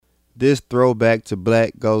This throwback to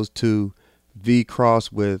black goes to V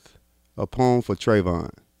Cross with a poem for Trayvon.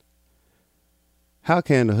 How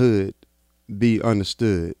can the hood be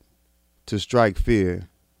understood to strike fear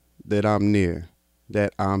that I'm near,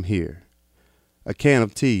 that I'm here? A can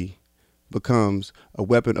of tea becomes a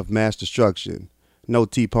weapon of mass destruction. No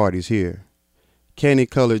tea parties here.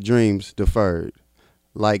 Candy-colored dreams deferred,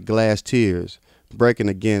 like glass tears breaking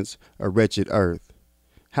against a wretched earth.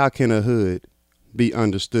 How can a hood be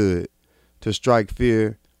understood to strike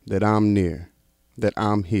fear that I'm near, that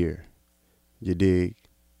I'm here? You dig?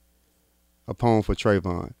 A poem for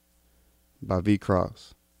Trayvon by V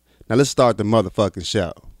Cross. Now let's start the motherfucking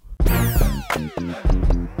show.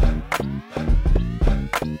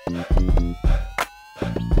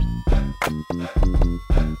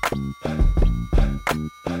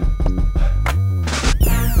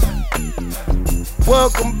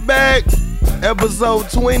 Welcome back, episode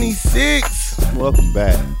 26. Welcome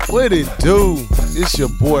back. What it do? It's your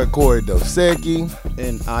boy Corey Dosecki,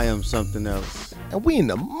 And I am something else. and we in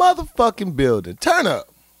the motherfucking building. Turn up.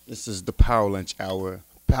 This is the Power Lunch Hour.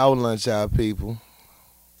 Power lunch hour, people.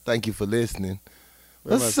 Thank you for listening.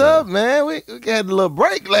 Very What's much up, man? We had a little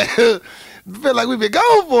break. Feel like we've been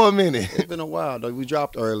gone for a minute. It's been a while, though. We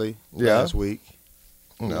dropped early last week.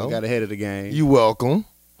 No. We got ahead of the game. You welcome.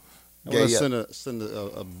 I want to send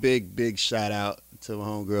a big shout out to my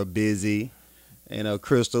homegirl Busy and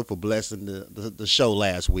Crystal for blessing the show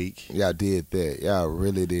last week. Y'all did that. Y'all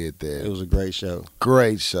really did that. It was a great show.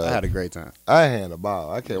 Great show. I had a great time. I had a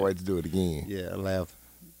ball. I can't wait to do it again. Yeah, I laughed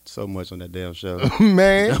so much on that damn show.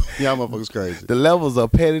 Man, Y'all motherfuckers crazy. the levels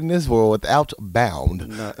of pettiness were without bound.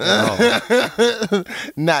 Not at all.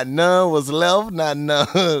 Not none was left. Not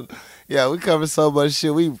none. Yeah, we covered so much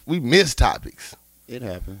shit. We missed topics. It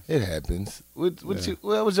happened. It happens. What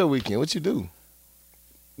Yeah. was your weekend? What you do?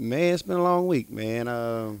 Man, it's been a long week,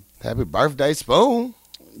 man. Happy birthday, Spoon.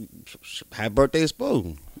 Happy birthday,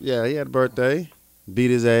 Spoon. Yeah, he had a birthday. Beat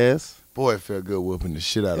his ass. Boy, it felt good whooping the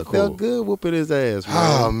shit out It of felt Cole. good whooping his ass, man.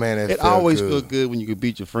 Oh man, It felt always good. feels good when you can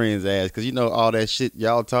beat your friend's ass, because you know all that shit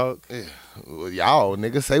y'all talk. Well, y'all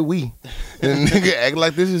nigga say we, and nigga act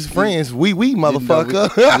like this is friends. We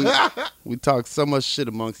motherfucker. You know, we talk so much shit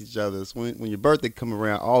amongst each other. So when your birthday come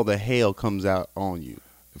around, all the hell comes out on you.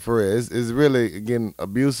 For real, it's really getting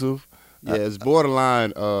abusive. Yeah, it's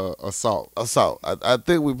borderline assault. Assault. I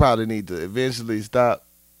think we probably need to eventually stop.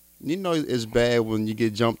 You know it's bad when you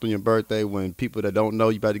get jumped on your birthday, when people that don't know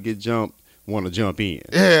you about to get jumped want to jump in.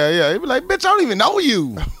 Yeah. He be like, bitch, I don't even know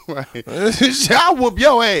you. Right. I'll whoop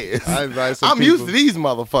your ass. I invite some I'm people, used to these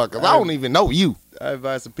motherfuckers. I don't even know you. I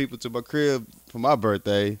invite some people to my crib for my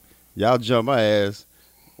birthday. Y'all jump my ass.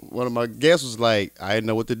 One of my guests was like, I didn't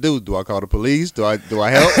know what to do. Do I call the police? Do I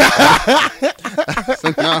help?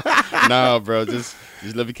 So, nah, bro. Just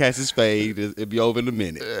let me catch his spade. It'll be over in a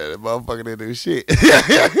minute. Yeah, that motherfucker didn't do shit.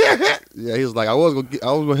 Yeah, he was like, I was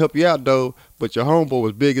gonna help you out though, but your homeboy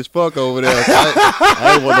was big as fuck over there. So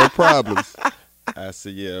I ain't want no problems. I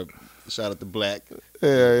said, yeah. Shout out to Black.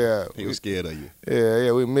 Yeah. He was scared of you.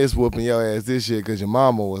 Yeah, we missed whooping your ass this year because your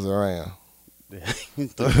mama was around.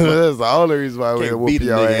 Can't That's the only reason why we didn't beat whoop a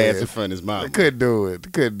your nigga ass in ass. front of his mom. I couldn't do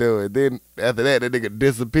it. Then after that nigga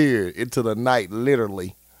disappeared into the night,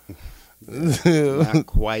 literally. Not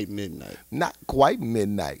quite midnight. Not quite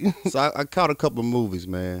midnight. So I caught a couple of movies,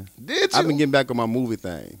 man. Did you? I've been getting back on my movie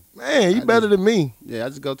thing. Man, you I better than me. Yeah, I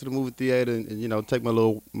just go to the movie theater and take my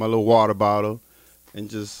little water bottle and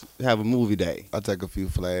just have a movie day. I take a few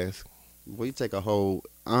flasks. Well, you take a whole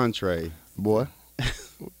entree. Boy.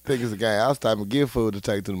 Think it's a game. I was type of give food to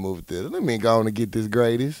take to the movie theater. Let me go on and get this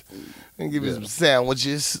greatest and give me some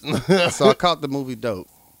sandwiches. So I caught the movie Dope.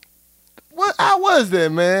 What? How was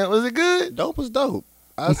that, man? Was it good? Dope was dope.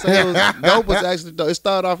 I say Dope was actually dope. It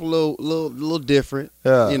started off a little different,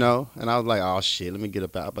 Yeah. and I was like, oh shit, let me get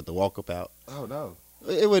up out. I'm about to walk up out. Oh no.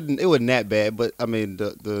 It wasn't that bad, but I mean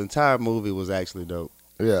the entire movie was actually dope.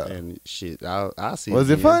 Yeah. And shit, I see.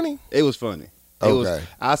 Was it again. funny? It was funny. Okay.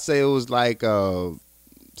 I say it was like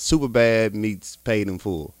Super Bad meets Paid in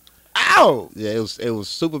Full. Ow! Yeah, it was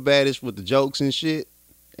super baddish with the jokes and shit,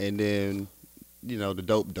 and then the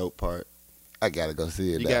dope part. I gotta go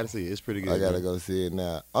see it. You now. gotta see it. It's pretty good. I gotta man. go see it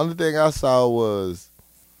now. Only thing I saw was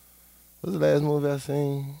what's the last movie I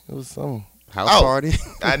seen? It was some House Oh. Party.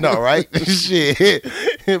 I know, right? Shit.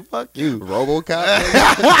 Fuck you. RoboCop.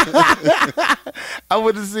 I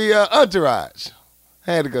went to see Entourage.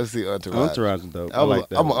 I had to go see Entourage. Entourage is dope. I like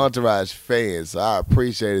that. I'm an one. Entourage fan, so I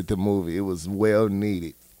appreciated the movie. It was well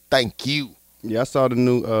needed. Thank you. Yeah, I saw the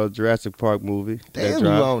new Jurassic Park movie. that Damn, you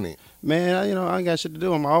dropped. on it. Man, I ain't got shit to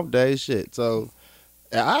do on my off days. Shit. So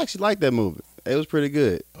I actually like that movie. It was pretty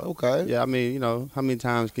good. Okay. Yeah, I mean, you know, how many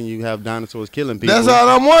times can you have dinosaurs killing people? That's all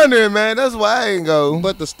I'm wondering, man. That's why I ain't go.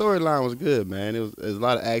 But the storyline was good, man. It was a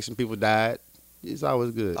lot of action. People died. It's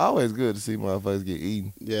always good. Always good to see motherfuckers get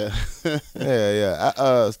eaten. Yeah. Yeah.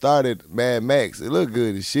 I started Mad Max. It looked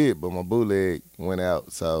good as shit, but my bootleg went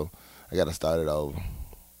out, so I got to start it over.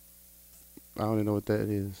 I don't even know what that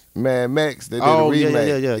is. Mad Max, they did a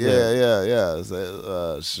remake. Yeah.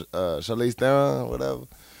 So, Charlize Theron, whatever.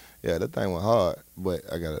 Yeah, that thing went hard, but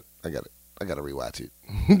I gotta rewatch it.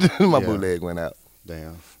 My bootleg went out.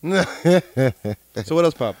 Damn. So what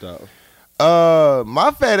else popped out?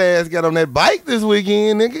 My fat ass got on that bike this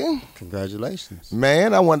weekend, nigga. Congratulations.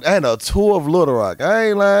 Man, I had a tour of Little Rock. I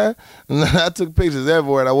ain't lying. I took pictures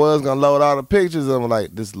everywhere, and I was gonna load all the pictures. I'm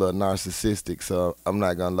like, this is a little narcissistic, so I'm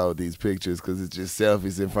not gonna load these pictures because it's just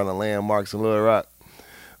selfies in front of landmarks in Little Rock.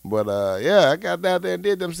 But yeah, I got out there and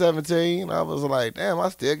did them 17. I was like, damn, I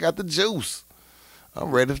still got the juice. I'm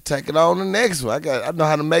ready to take it on the next one. I know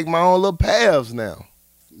how to make my own little paths now.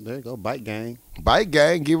 There you go, bike gang. Bike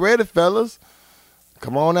gang, get ready, fellas.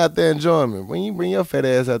 Come on out there and join me. When you bring your fat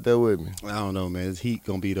ass out there with me. I don't know, man. This heat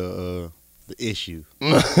gonna be the issue.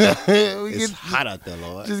 It's hot out there,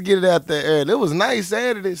 Lord. Just get it out there early. It was nice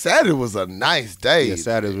Saturday. Saturday was a nice day. Yeah,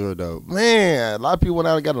 Saturday's real dope. Man, a lot of people went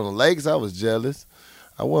out and got on the lakes. I was jealous.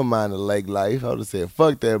 I wouldn't mind the lake life. I would have said,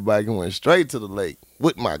 fuck that bike and went straight to the lake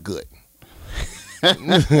with my gut.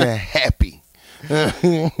 Happy.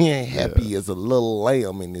 Happy as a little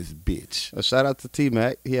lamb in this bitch. A shout out to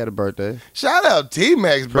T-Mac. He had a birthday. Shout out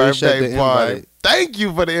T-Mac's birthday party. Invite. Thank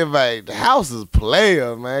you for the invite. The house is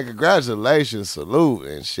player, man. Congratulations, salute,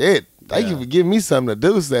 and shit. Thank you for giving me something to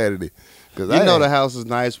do Saturday. Cause you know the house is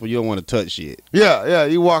nice when you don't want to touch shit. Yeah.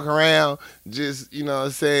 You walk around just, you know what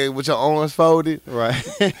I'm saying, with your arms folded. Right.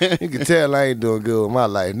 You can tell I ain't doing good with my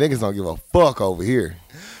life. Niggas don't give a fuck over here.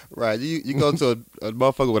 Right. You go to a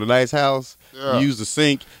motherfucker with a nice house, Yeah. you use the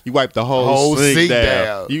sink, you wipe the whole sink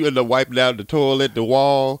down. You end up wiping down the toilet, the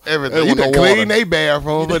wall. Everything. You can clean their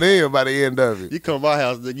bathroom for them by the end of it. You come to my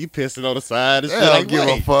house, then you pissing on the side and They shit. don't Like, give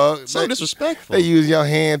a fuck. So disrespectful. They use your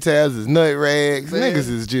hand towels as nut rags. Man. Niggas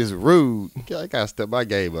is just rude. I gotta step my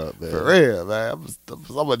game up, man. For real, man. I'm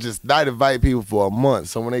gonna just not invite people for a month.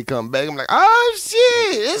 So when they come back, I'm like, oh shit,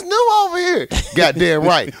 it's new over here. Goddamn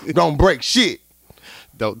right. Don't break shit.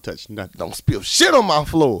 Don't touch nothing. Don't spill shit on my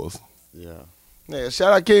floors. Yeah. Yeah,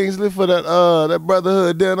 shout out Kingsley for that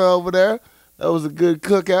brotherhood dinner over there. That was a good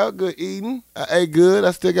cookout, good eating. I ate good.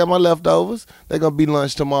 I still got my leftovers. They're gonna be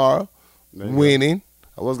lunch tomorrow. Winning.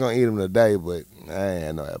 I was gonna eat them today, but I ain't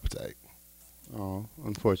had no appetite. Oh,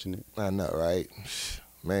 unfortunate. I know, right?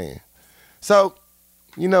 Man. So,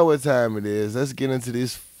 you know what time it is. Let's get into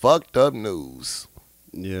this fucked up news.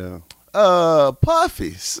 Yeah.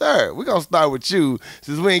 Puffy, sir, we're gonna start with you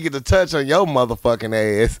since we ain't get to touch on your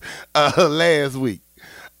motherfucking ass last week.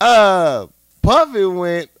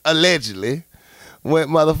 Puffy allegedly went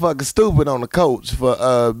motherfucking stupid on the coach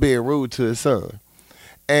for being rude to his son.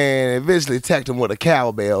 And eventually attacked him with a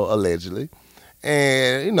cowbell, allegedly.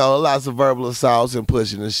 And, you know, lots of verbal assaults and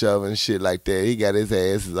pushing and shoving and shit like that. He got his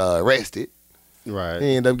ass arrested. Right.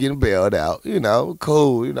 He ended up getting bailed out. You know,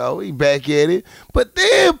 cool. You know, he back at it. But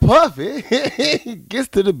then Puffy gets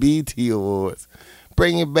to the BET Awards.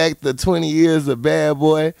 Bringing back the 20 years of Bad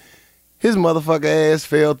Boy. His motherfucker ass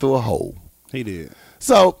fell through a hole. He did.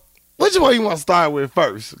 So, which one you want to start with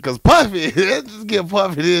first? Because Puffy, let's just give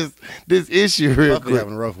Puffy this issue real Puffy quick.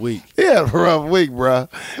 having a rough week. He had a rough week, bro.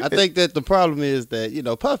 I think that the problem is that, you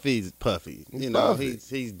know, Puffy's Puffy. You know, Puffy.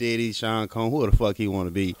 he's Diddy, Sean Combs, who the fuck he want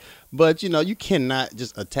to be. But, you know, you cannot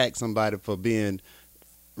just attack somebody for being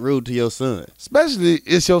rude to your son. Especially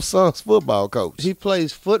it's your son's football coach. He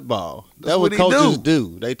plays football. That's That's what what he coaches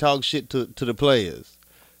do. They talk shit to the players.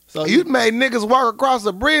 So You made niggas walk across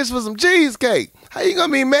the bridge for some cheesecake. How you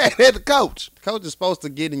gonna be mad at the coach? coach is supposed to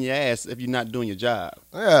get in your ass if you're not doing your job.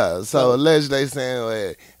 Yeah, so allegedly they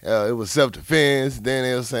saying it was self-defense. Then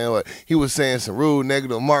they were saying he was saying some rude,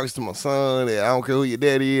 negative remarks to my son. That I don't care who your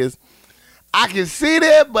daddy is. I can see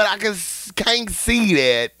that, but I can't see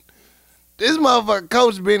that. This motherfucker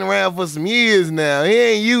coach been around for some years now. He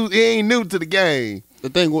ain't new to the game. The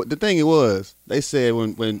thing it was, they said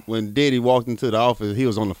when Diddy walked into the office, he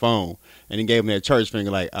was on the phone and he gave him that church finger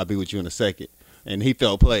like, "I'll be with you in a second," and he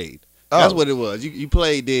felt played. That's what it was. You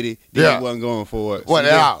played Diddy. Diddy wasn't going for it. What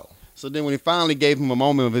out? So then when he finally gave him a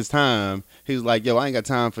moment of his time, he was like, "Yo, I ain't got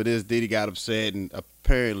time for this." Diddy got upset, and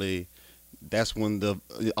apparently that's when the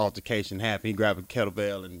altercation happened. He grabbed a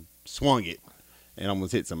kettlebell and swung it and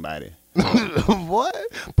almost hit somebody. Boy,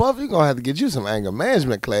 Puff, you gonna have to get you some anger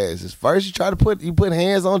management classes. First, you put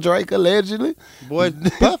hands on Drake allegedly. Boy,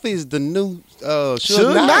 Puffy's the new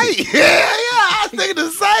Suge Knight. Yeah, I was thinking the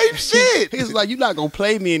same shit. He's like, you're not gonna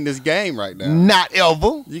play me in this game right now. Not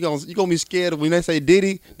ever. You gonna be scared of when they say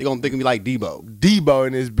Diddy, they gonna think of me like Debo. Debo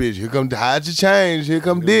in this bitch. Here come hide your change. Here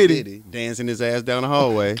come Diddy. Dancing his ass down the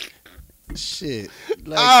hallway. Shit.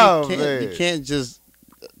 Like, Man. You can't just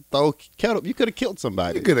throw kettle. You could have killed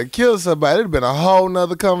somebody. You could have killed somebody. It'd have been a whole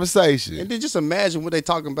nother conversation. And then just imagine what they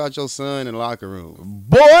talking about your son in the locker room.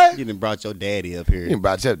 Boy, You done brought your daddy up here. you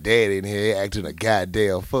brought your daddy in here acting a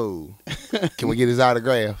goddamn fool. Can we get his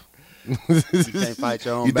autograph? You can't fight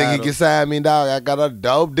your own You think battle. he can sign me, dog? I got a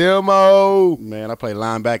dope demo. Man, I play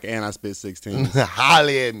linebacker and I spit 16.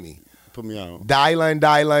 Holly at me. Put me on. Dylan.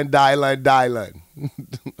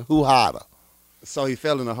 Who hotter? So he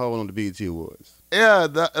fell in the hole on the BET Awards. Yeah,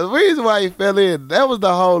 the reason why he fell in, that was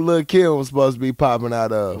the whole Lil' Kim was supposed to be popping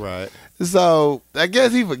out of. Right. So, I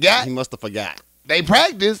guess he forgot. He must have forgot. They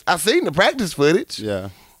practiced. I seen the practice footage. Yeah.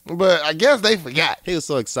 But I guess they forgot. He was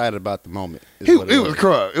so excited about the moment. He was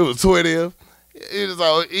crunk. It was 20th.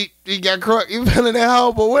 So he got crunk. He fell in that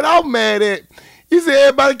hole. But what I'm mad at, he said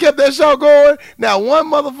everybody kept that show going. Now one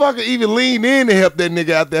motherfucker even leaned in to help that nigga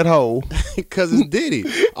out that hole. Because it's Diddy.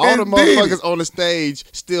 All the It's Diddy. motherfuckers on the stage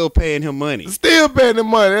still paying him money. Still paying the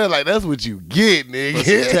money. They're like, that's what you get,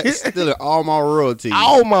 nigga. Stealing all my royalties.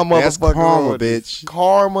 All my motherfucking That's karma, royalties. bitch.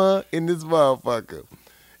 Karma in this motherfucker.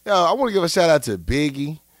 Yo, I want to give a shout out to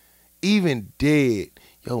Biggie. Even dead,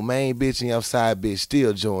 your main bitch and your side bitch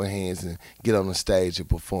still join hands and get on the stage and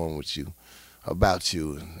perform with you, about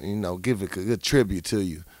you, and, you know, give a good tribute to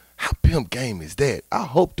you. How pimp game is that? I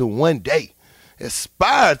hope to one day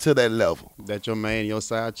aspire to that level. That your man and your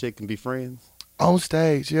side chick can be friends. On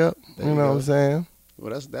stage, yep. There You you know go. what I'm saying?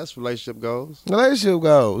 Well, that's relationship goals. Relationship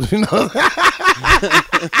goes, you know.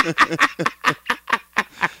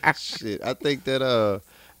 Shit, I think that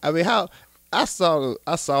I mean, how I saw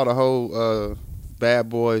the whole Bad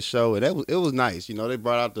Boys show, and it was nice. You know, they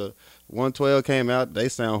brought out the 112 came out. They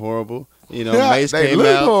sound horrible. You know, Yeah, Mace they came look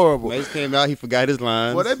out. horrible. Mace came out. He forgot his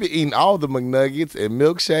lines. Well, they be eating all the McNuggets and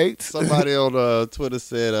milkshakes. Somebody on Twitter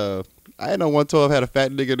said, "I didn't know 112 had a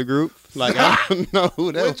fat nigga in the group." Like, I don't know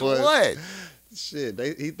who that Which was. what? Shit,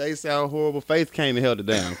 they sound horrible. Faith came and held it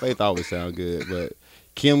down. Faith always sound good, but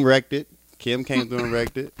Kim wrecked it. Kim came through and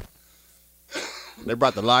wrecked it. They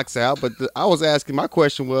brought the locks out, but I was asking. My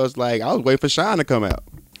question was like, I was waiting for Shine to come out.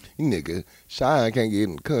 Nigga, Shine can't get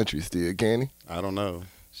in the country still, can he? I don't know.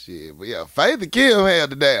 Shit, but yeah, Faith and Kim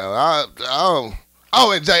held it down.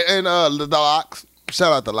 And the Locks.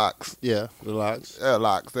 Shout out to Locks. Yeah, the locks.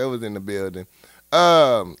 Locks, that was in the building.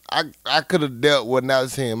 I could have dealt with not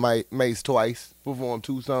seeing Mace twice, perform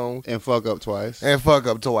 2 songs. And fuck up twice. And fuck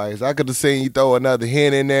up twice. I could have seen you throw another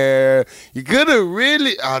hint in there. You could have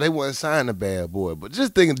really. Oh, they wasn't signing a Bad Boy, but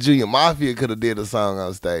just thinking Junior Mafia could have did a song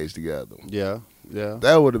on stage together. Yeah.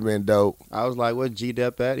 That would have been dope. I was like, what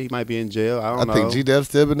G-Dep at? He might be in jail. I don't know. I think G-Dep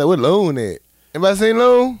still been there. Where Loon at? Anybody seen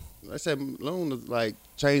Loon? I said Loon is like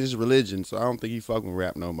changed his religion, so I don't think he fucking with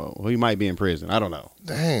rap no more. Or he might be in prison. I don't know.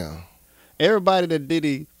 Damn. Everybody that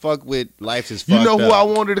Diddy fuck with, life is fucked You know who up. I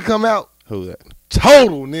wanted to come out? Who that?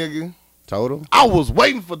 Total, nigga. Total? I was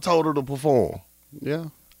waiting for Total to perform. Yeah.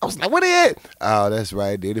 I was like, where they at? Oh, that's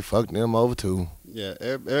right. Diddy fucked them over too. Yeah.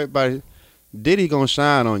 Everybody. Diddy gonna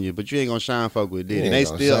shine on you, but you ain't gonna shine fuck with Diddy. He ain't They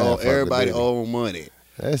gonna still shine owe fuck with everybody Diddy. owe money.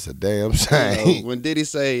 That's a damn You shame. know, when Diddy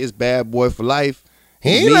say it's Bad Boy for life, He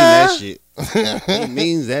he ain't mean lying. that shit. He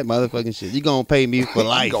means that motherfucking shit. You gonna pay me for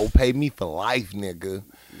life. You gonna pay me for life, nigga.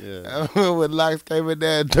 Yeah. I remember when Locks came in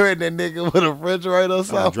there and threatened that nigga with a refrigerator or I'm gonna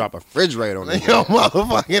something. drop a refrigerator on that. Your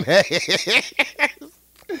motherfucking ass.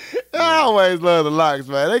 I always love the Locks,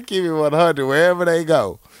 man. They keep it 100 wherever they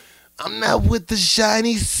go. I'm not with the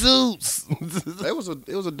shiny suits. It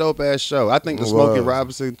was a dope ass show. I think the It Smokey was.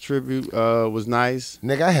 Robinson tribute was nice.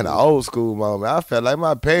 Nigga, I had an old school moment. I felt like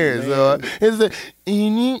my parents. Man. It's like,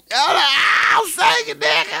 I'll sing it,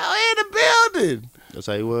 nigga, in the building. That's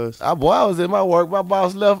how he was. I was in my work. My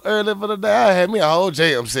boss left early for the day. I had me a whole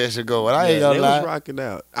jam session going. I ain't Yeah, gonna they lie. was rocking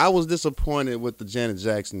out. I was disappointed with the Janet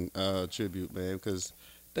Jackson tribute, man, because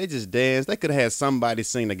they just danced. They could have had somebody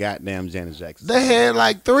sing the goddamn Janet Jackson. They had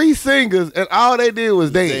like 3 singers, and all they did was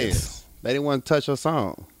dance. They didn't want to touch her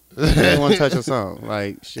song. They didn't want to touch her song.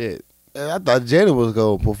 Like, shit. And I thought Janet was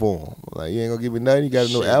gonna perform. Like, you ain't gonna give me nothing. You got a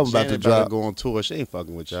new Shit, album about to Janet drop. go on tour. She ain't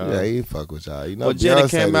fucking with y'all. Yeah, he ain't fuck with y'all. You know, But Janet Beyonce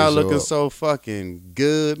came didn't out show looking up. so fucking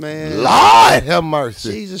good, man. Lord have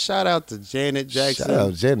mercy. Jesus, shout out to Janet Jackson. Shout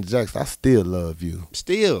out Janet Jackson. I still love you.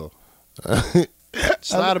 Still.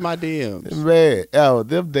 Slide in my DMs. Man, yo,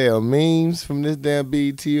 them damn memes from this damn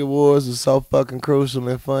BET Awards was so fucking crucial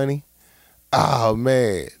and funny. Oh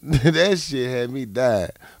man, that shit had me dying.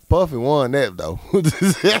 Puffy won that though.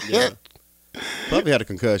 Yeah. Puffy had a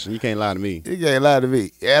concussion. You can't lie to me. He can't lie to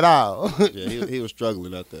me at all. Yeah, he was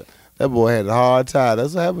struggling out there. That boy had a hard time.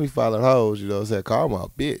 That's what happened when he followed hoes, you know what I'm saying? Call him a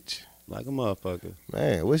bitch. Like a motherfucker.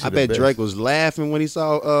 Man, wish you I the bet best. Drake was laughing when he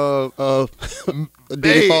saw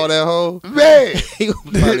Diddy fall that hole. Man, He was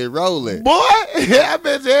probably rolling. boy, I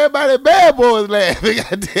bet you everybody at Bad Boy was laughing.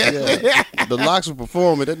 Goddamn. Yeah. The Locks were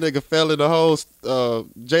performing. That nigga fell in the hole.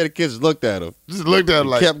 Jada Kiss just looked at him. Just looked at him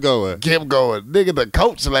like, Kept going. kept going. Nigga, the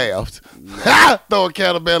coach laughed. Throw a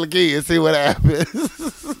kettlebell again and see what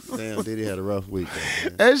happens. Damn, Diddy had a rough week.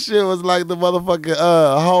 Man. That shit was like the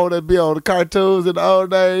motherfucking hole that be on the cartoons in the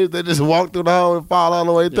old days. They just walk through the hole and fall all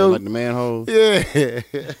the way Yeah, through. like the manhole. Yeah.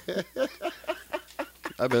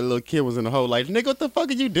 I bet a little kid was in the hole like, nigga, what the fuck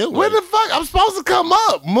are you doing? Where the fuck? I'm supposed to come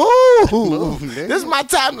up. Move. Move, nigga. This is my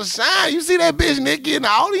time to shine. You see that bitch Nikki in the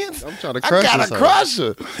audience? I'm trying to I crush gotta this hoe. crush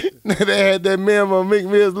her. They had that meme of Meek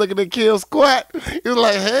Mill's looking at Kill Squat. He was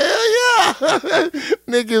like, hell yeah.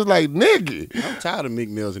 Nikki was like, nigga. I'm tired of Meek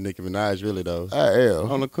Mills and Nicki Minaj, really, though. I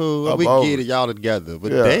am. On the cool, I'm we over get it, y'all together.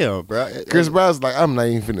 But Yeah. damn, bro. Chris Brown's like, I'm not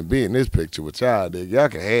even finna be in this picture with y'all, nigga. Y'all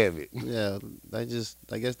can have it. Yeah, I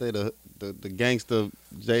guess they the gangster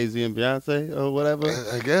Jay-Z and Beyonce or whatever.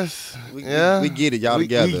 I guess. We Yeah. get it, y'all We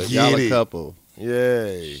together. get Y'all a it. couple.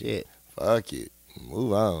 Yeah. Shit. Fuck it.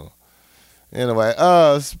 Move on. Anyway,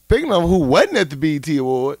 speaking of who wasn't at the BET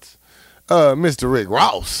Awards, Mr. Rick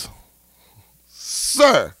Ross.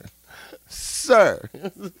 Sir.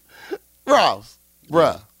 Ross.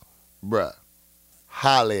 Bruh.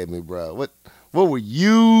 Holla at me, bruh. What were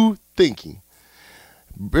you thinking?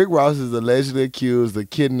 Rick Ross is allegedly accused of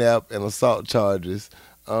kidnap and assault charges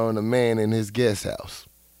on a man in his guest house.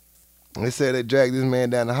 They said they dragged this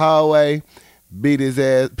man down the hallway, beat his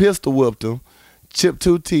ass, pistol whipped him, chipped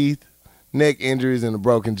 2 teeth, neck injuries, and a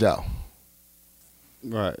broken jaw.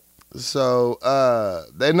 Right. So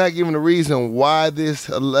they're not giving a reason why this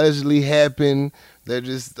allegedly happened. They're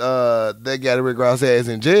just they got Rick Ross' ass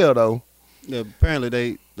in jail though. Yeah,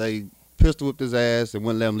 apparently they pistol whipped his ass and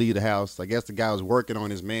wouldn't let him leave the house. I guess the guy was working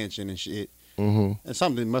on his mansion and shit. Mm-hmm. And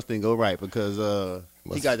something must didn't go right because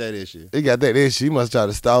he got that issue. He got that issue. He must try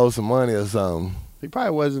to stole some money or something. He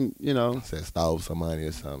probably wasn't, Said stole some money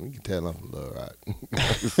or something. You can tell I'm from Little Rock.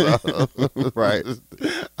 So, right.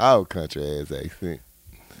 Our country ass accent.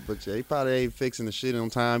 But yeah, he probably ain't fixing the shit on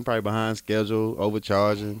time. Probably behind schedule,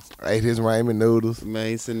 overcharging. Ate his ramen noodles. Man,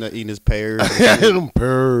 he's sitting there eating his pears. and shit. Them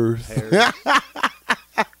purrs. Pears.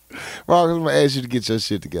 Rock, I'm gonna ask you to get your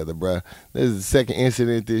shit together, bruh. This is the second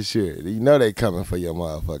incident this year. You know they coming for your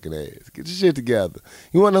motherfucking ass. Get your shit together.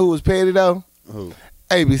 You wanna know who was petty though? Who?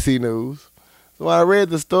 ABC News. So when I read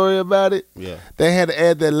the story about it, Yeah. they had to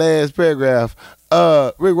add that last paragraph.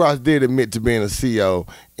 Rick Ross did admit to being a CEO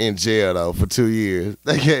in jail though for 2 years.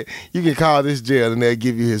 You can call this jail and they'll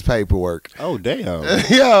give you his paperwork. Oh, damn.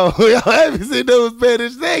 Yo, ABC News petty.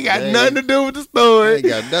 They ain't got They- nothing to do with the story. Ain't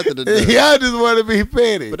got nothing to do. Y'all just want to be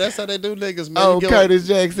petty. But that's how they do niggas, man. Oh, You go- Curtis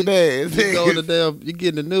Jackson ass. You go in the damn, you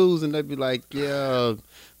get in the news and they be like, yeah,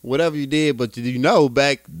 whatever you did, but you know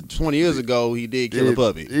back 20 years ago he did kill a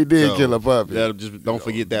puppy. He did So, kill a puppy. yeah, just don't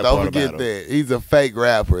forget that Don't part forget about him. that. He's a fake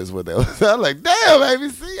rapper is what that was. I'm like, damn,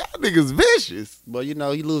 ABC, y'all niggas vicious. But you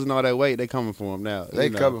know, he losing all that weight. They coming for him now. They you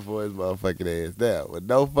know. coming for his motherfucking ass now. With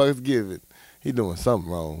no fucks given. He doing something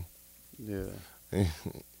wrong. Yeah. All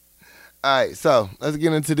right, so let's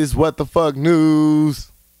get into this what the fuck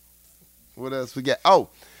news. What else we got? Oh,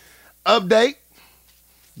 update.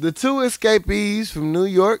 The 2 escapees from New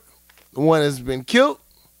York, one has been killed,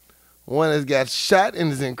 one has got shot and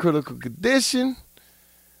is in critical condition,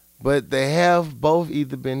 but they have both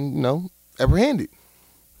either been, apprehended.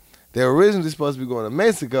 They were originally supposed to be going to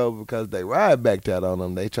Mexico because they ride backed out on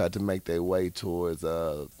them. They tried to make their way towards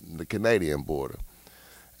the Canadian border.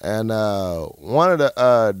 And one of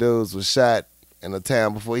the dudes was shot in a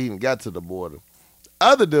town before he even got to the border.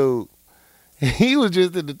 Other dude, he was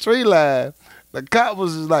just in the tree line. The cop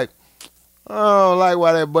was just like, I don't like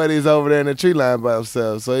why that buddy's over there in the tree line by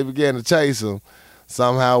himself. So he began to chase him.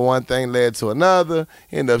 Somehow one thing led to another.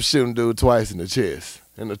 He ended up shooting dude twice in the chest,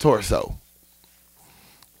 in the torso,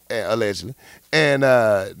 allegedly. And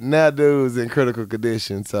now dude's in critical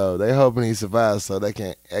condition. So they hoping he survives so they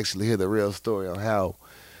can actually hear the real story on how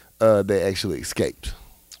they actually escaped.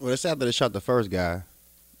 Well, it's after they shot the first guy.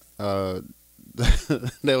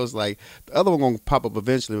 They was like the other one gonna pop up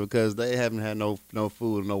eventually because they haven't had no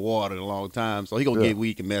food, no water in a long time. So he gonna get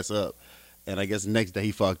weak and mess up. And I guess the next day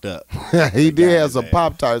he fucked up. He did have his some ass.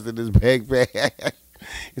 Pop-Tarts in his backpack.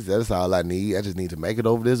 He said, that's all I need. I just need to make it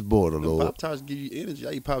over this border, The Lord. Pop Tarts give you energy.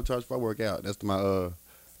 I eat Pop Tarts before I work out. That's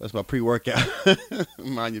my pre-workout.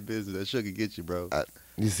 Mind your business. That sugar get you, bro.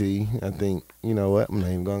 You see, I think, you know what? I'm not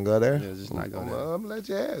even going to go there. Yeah, just not go there. I'm going to let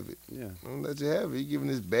you have it. Yeah, I'm going to let you have it. You giving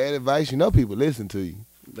this bad advice. You know people listen to you.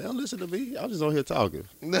 they don't listen to me. I'm just on here talking.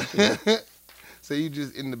 So you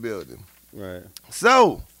just in the building. Right.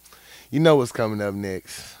 So, you know what's coming up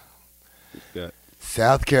next. Got.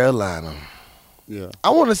 South Carolina. Yeah. I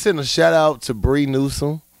want to send a shout out to Bree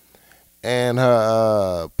Newsom and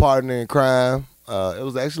her partner in crime. It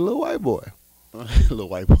was actually a little white boy. Little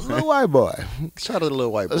white boy. Little white boy. Shout out to the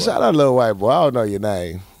little white boy. Shout out little white boy. I don't know your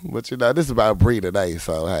name, but you know this is about Bree today.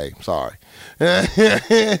 So hey, sorry.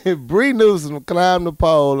 Bree Newsom climbed the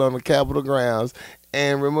pole on the Capitol grounds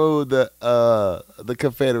and removed the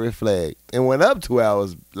Confederate flag, and went up 2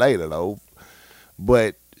 hours later though.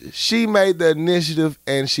 But she made the initiative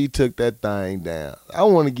and she took that thing down. I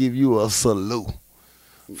want to give you a salute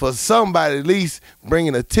for somebody at least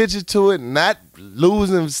bringing attention to it, not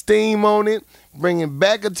losing steam on it, bringing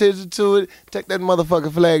back attention to it. Take that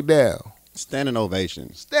motherfucking flag down. Standing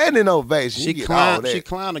ovation. Standing ovation. She You get all climbed. that. She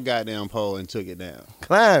climbed the goddamn pole and took it down.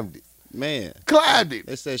 Climbed it. Man. Climbed it.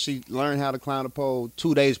 They said she learned how to climb the pole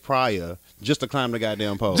 2 days prior just to climb the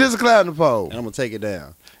goddamn pole. Just climbed the pole. And I'm gonna take it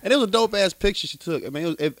down. And it was a dope ass picture she took. I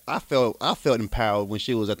mean, I felt empowered when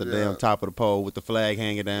she was at the damn top of the pole with the flag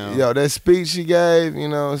hanging down. Yo, that speech she gave, you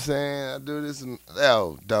know what I'm saying? I do this and that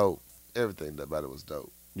was dope. Everything about it was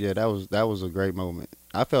dope. Yeah, that was a great moment.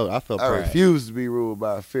 I felt I proud. refuse to be ruled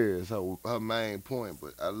by fear is her main point,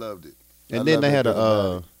 but I loved it. And then they had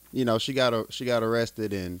you know, she got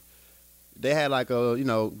arrested, and they had like a, you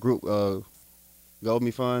know, group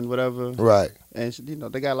GoMe fund, whatever. Right. And she, you know,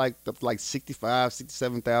 they got like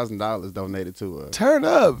 $67,000 donated to her. Turn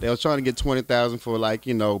up. They was trying to get $20,000 for, like,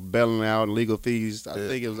 you know, bailing out and legal fees. I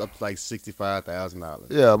think it was up to like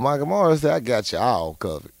 $65,000. Yeah, Michael Moore said, I got you all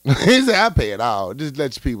covered. He said, I pay it all. Just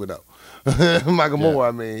let your people know. Michael Moore,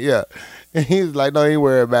 I mean, yeah. And he's like, no, ain't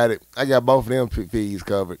worry about it. I got both of them fees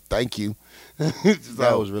covered. Thank you.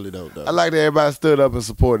 That was really dope, though. I like that everybody stood up and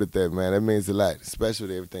supported that, man. That means a lot, especially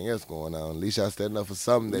with everything else going on. At least y'all standing up for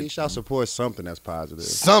something. At least y'all support something that's positive.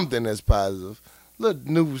 Something that's positive. Little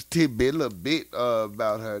news tidbit, little bit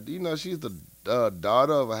about her. Do you know she's the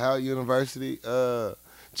daughter of a Howard University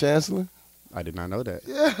chancellor? I did not know that.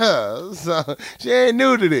 Yeah, so she ain't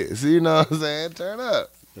new to this. You know what I'm saying? Turn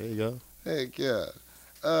up. There you go. Heck yeah.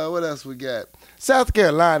 What else we got? South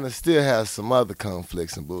Carolina still has some other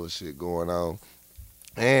conflicts and bullshit going on,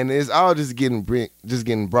 and it's all just getting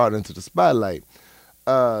brought into the spotlight.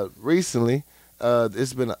 Recently,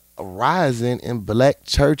 it's been a rising in black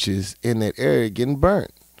churches in that area getting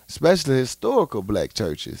burnt, especially historical black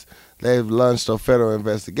churches. They've launched a federal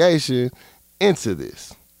investigation into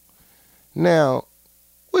this. Now,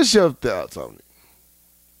 what's your thoughts on it?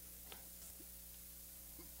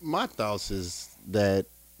 My thoughts is that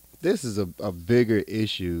this is a bigger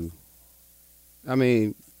issue. I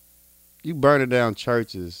mean, you burning down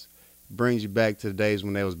churches brings you back to the days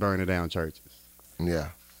when they was burning down churches. Yeah,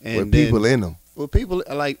 And with people in them. Well, people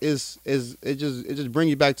like it just bring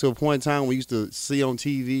you back to a point in time we used to see on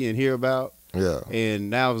TV and hear about. Yeah,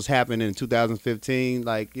 And now it's happening in 2015.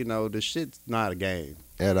 Like, you know, the shit's not a game.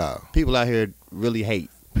 at all. People out here really hate.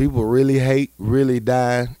 People really hate, really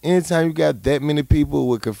die. Anytime you got that many people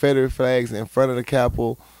with Confederate flags in front of the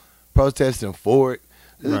Capitol protesting for it,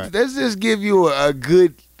 Right. let's just give you a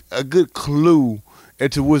good clue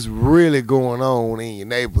into what's really going on in your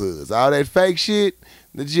neighborhoods. All that fake shit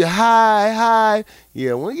that you hide.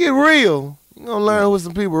 Yeah, when you get real, you're going to learn who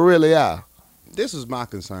some people really are. This is my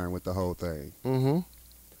concern with the whole thing. Mm-hmm.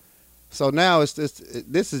 So now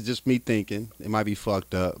this is just me thinking. It might be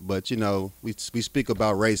fucked up, but you know, we speak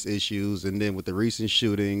about race issues, and then with the recent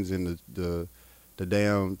shootings and the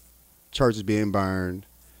damn churches being burned,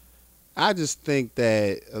 I just think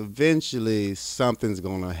that eventually something's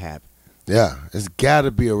gonna happen. Yeah, it's got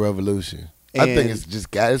to be a revolution. I think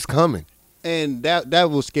And- it's coming. And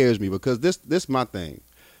that what scares me, because this my thing.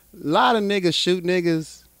 A lot of niggas shoot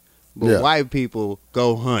niggas, but Yeah. white people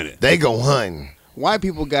go hunting. They go hunting. White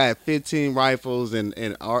people got 15 rifles and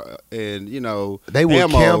you know, They will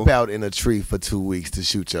ammo. camp out in a tree for 2 weeks to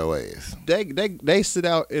shoot your ass. They sit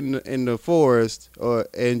out in the forest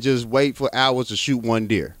and just wait for hours to shoot one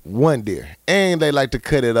deer. One deer. And they like to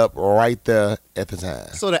cut it up right there at the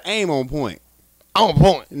time. So the aim on point. On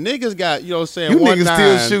point. Niggas got, you know what I'm saying, You 1-9, niggas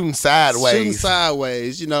still shooting sideways. Shooting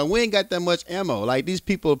sideways. You know, we ain't got that much ammo. Like, these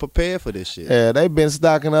people are prepared for this shit. Yeah, they been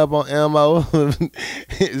stocking up on ammo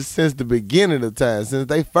since the beginning of time, since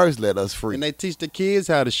they first let us free. And they teach the kids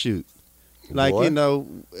how to shoot. Like, Boy. you know,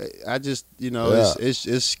 I just, you know, Yeah.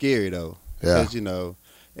 it's scary, though. Yeah. Because, you know,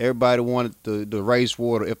 everybody wanted the race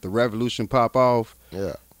war. If the revolution pop off,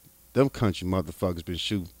 Yeah. them country motherfuckers been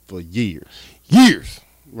shooting for years. Years.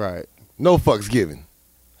 Right. No fucks given.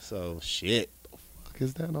 So, shit. Fuck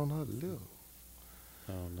is that on her lip?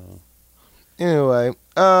 I don't know. Anyway,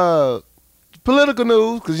 political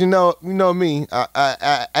news, because you know me.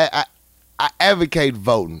 I advocate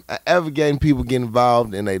voting. I advocate people get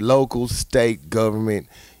involved in a local, state government.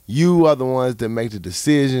 You are the ones that make the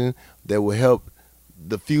decision that will help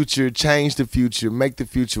the future, change the future, make the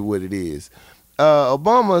future what it is.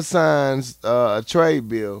 Obama signs a trade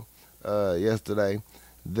bill yesterday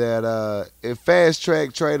that it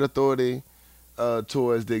fast-track trade authority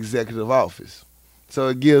towards the executive office. So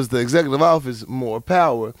it gives the executive office more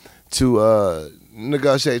power to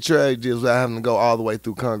negotiate trade deals without having to go all the way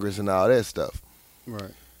through Congress and all that stuff.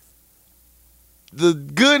 Right. The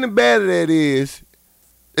good and bad of that is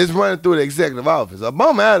it's running through the executive office.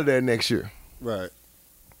 Obama out of there next year. Right.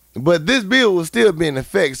 But this bill will still be in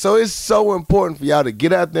effect. So it's so important for y'all to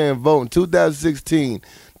get out there and vote in 2016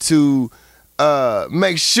 to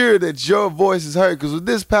make sure that your voice is heard. Because with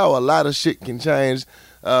this power, a lot of shit can change.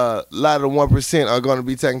 A lot of the 1% are going to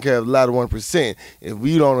be taken care of. A lot of 1% if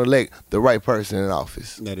we don't elect the right person in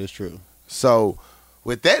office. That is true. So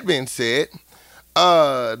with that being said,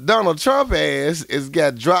 Donald Trump ass is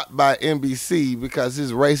got dropped by NBC because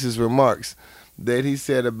his racist remarks that he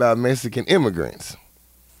said about Mexican immigrants.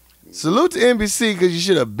 Salute to NBC because you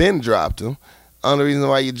should have been dropped him. Only reason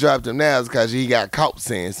why you dropped him now is because he got caught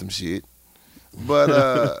saying some shit.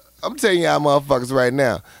 But I'm telling y'all motherfuckers right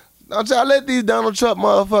now, don't y'all let these Donald Trump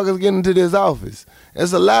motherfuckers get into this office.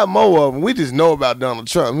 There's a lot more of them. We just know about Donald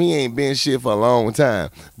Trump. He ain't been shit for a long time.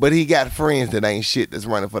 But he got friends that ain't shit that's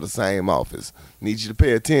running for the same office. Need you to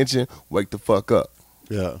pay attention. Wake the fuck up.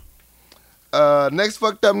 Yeah. Next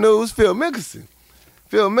fucked up news, Phil Mickelson.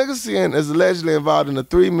 Phil Mickelson is allegedly involved in a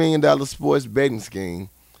 $3 million sports betting scheme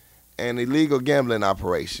and illegal gambling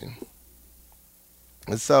operation.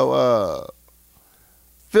 And so,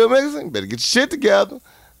 Phil Mickelson, better get your shit together.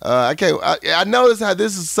 I noticed how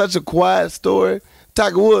this is such a quiet story.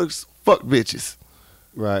 Tiger Woods, fuck bitches.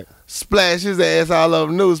 Right. Splash his ass all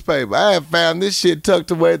over the newspaper. I have found this shit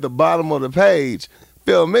tucked away at the bottom of the page.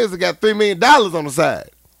 Phil Mickelson got $3 million on the side.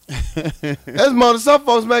 That's more than some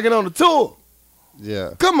folks making on the tour.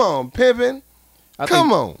 Yeah. Come on, pimpin'.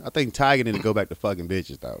 Come on. I think Tiger need to go back to fucking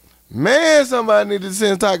bitches, though. Man, somebody need to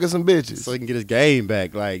send Tiger some bitches. So he can get his game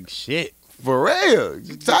back. Like, shit. For real.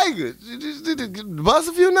 Tiger, just bust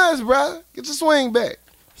a few nuts, brother. Get your swing back.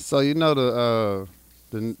 So, you know,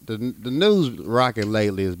 the news rocking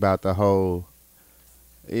lately is about the whole,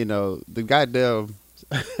 you know, the goddamn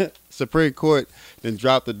Supreme Court then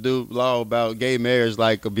dropped the new law about gay marriage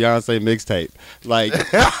like a Beyonce mixtape. Like,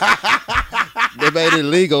 they made it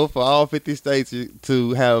legal for all 50 states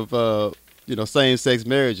to have, you know, same-sex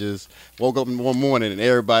marriages. Woke up one morning and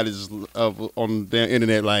everybody's on the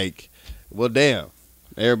internet like, well, damn,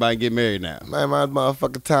 everybody get married now. Man, my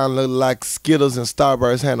motherfucking town look like Skittles and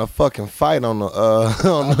Starburst had a fucking fight on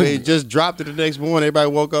the. They just dropped it the next morning. Everybody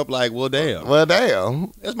woke up like, well, damn. Well,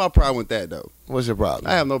 damn. That's my problem with that, though. What's your problem?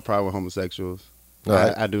 I have no problem with homosexuals.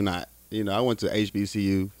 Right. I do not. You know, I went to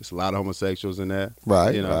HBCU. There's a lot of homosexuals in there.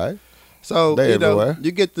 Right. You know? Right. So They you know, everywhere.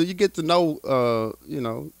 you get to know. You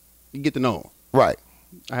know, you get to know them. Right.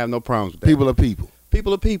 I have no problems with that. People are people.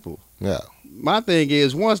 People are people. Yeah. My thing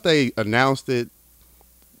is, once they announced it,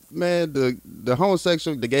 man, the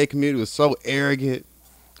homosexual, the gay community was so arrogant,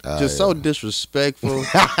 just so disrespectful.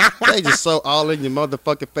 They just so all in your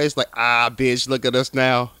motherfucking face, like, bitch, look at us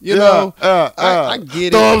now. You know, I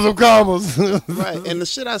get Throw up it. some commas. Right. And the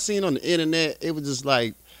shit I seen on the internet, it was just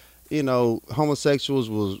like, you know, homosexuals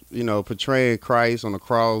was, you know, portraying Christ on the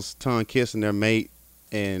cross, tongue kissing their mate,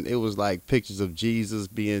 and it was like pictures of Jesus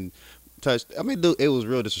being touched. I mean, dude, it was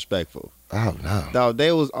real disrespectful. Oh no. Dog,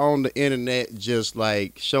 they was on the internet just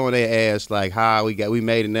like showing their ass like, "Hi, we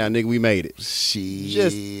made it now, nigga, we made it."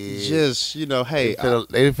 Shit. Just you know, hey,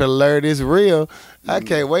 They feel learn this real. I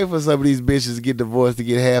can't wait for some of these bitches to get divorced to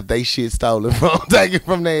get half they shit stolen from, taken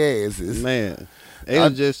from their asses. man, it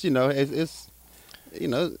was just, you know, it's you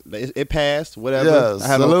know, it passed, whatever. Yeah, I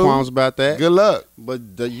have no salute. qualms about that. Good luck. But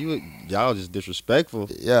y'all just disrespectful.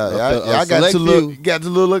 Yeah, A I got select to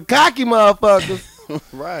look cocky motherfuckers.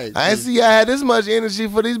 Right. I ain't see y'all had this much energy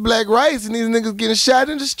for these black rights and these niggas getting shot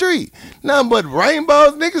in the street. Nothing but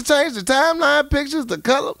rainbows. Niggas changed the timeline pictures, the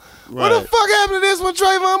color. What the Right. fuck happened to this when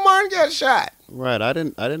Trayvon Martin got shot? Right. I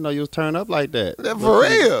didn't know you was turning up like that. For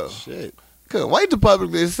real. Shit. Couldn't wait to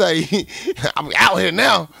publicly say, I'm out here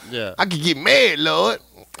now. Yeah. I could get mad, Lord.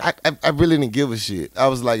 I really didn't give a shit. I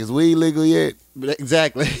was like, is weed legal yet?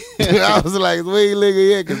 Exactly. I was like, is weed legal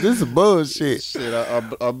yet? Because this is bullshit. Shit.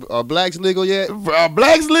 Are blacks legal yet? Are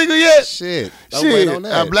blacks legal yet? Shit. I'm Shit, waiting on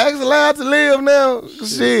that. are blacks allowed to live now?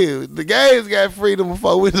 Shit, the gays got freedom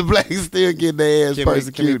before we the blacks still get their ass Can we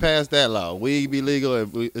persecuted. pass that law? Weed be legal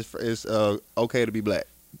and it's okay to be black.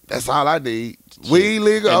 That's all I need. Weed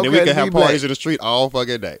legal, And okay then we to can be have black. parties in the street all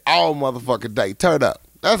fucking day. All motherfucking day. Turn up.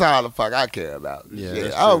 That's all the fuck I care about. Yeah, Shit,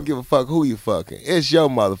 that's I don't true. give a fuck who you fucking. It's your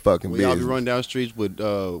motherfucking We all be business. running down the streets with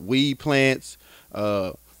weed plants.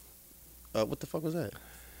 What the fuck was that?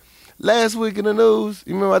 Last week in the news,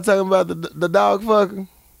 you remember I talking about the dog fucking?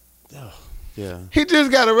 Yeah. He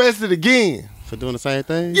just got arrested again. For doing the same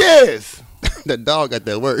thing? Yes. That dog got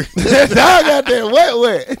that work. That dog got that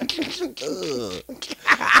wet.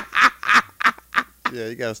 Yeah,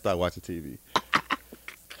 you gotta stop watching TV.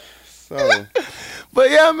 So But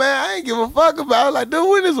yeah, man, I ain't give a fuck about it. Like, dude,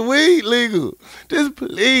 when is weed legal? Just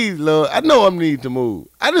please, Lord. I know I'm need to move.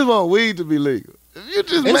 I just want weed to be legal. If you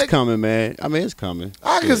just it's make, coming, man. I mean, it's coming.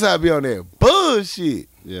 I Shit. can stop be on that bullshit.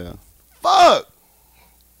 Yeah. Fuck.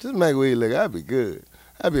 Just make weed legal. I'd be good.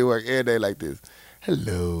 I'd be at work every day like this.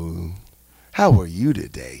 Hello. How are you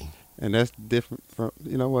today? And that's different from,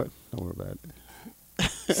 you know what? Don't worry about it.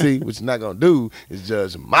 See, what you're not gonna do is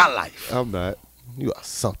judge my life. I'm not. You are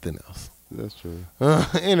something else. That's true.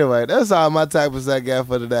 Anyway, that's all my topics I got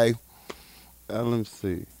for today. Let me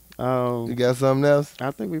see. You got something else?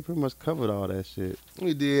 I think we pretty much covered all that shit.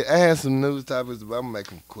 We did. I had some news topics, but I'm gonna make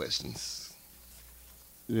them questions.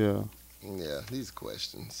 Yeah. Yeah, these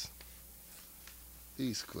questions.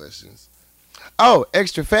 Oh,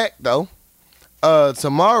 extra fact though.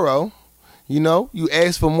 Tomorrow, you know, you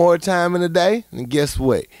ask for more time in the day, and guess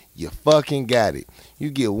what? You fucking got it. You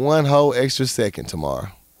get one whole extra second tomorrow.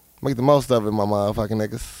 Make the most of it, my motherfucking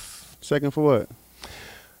niggas. Second for what?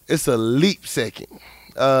 It's a leap second.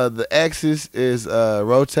 The axis is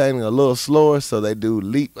rotating a little slower, so they do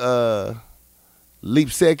leap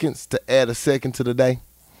seconds to add a second to the day.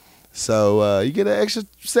 So you get an extra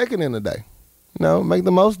second in the day. You know, make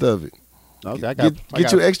the most of it. Okay,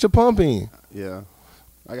 Get your extra pump in. Yeah.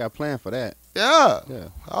 I got a plan for that. Yeah. Yeah.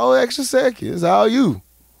 All extra second. It's all you.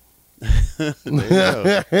 There you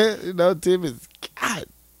go. You know, Tim is, God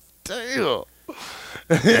damn.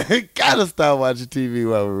 Gotta stop watching TV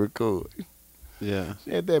while we record. Yeah. She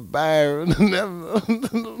had that Byron.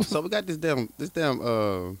 So we got this damn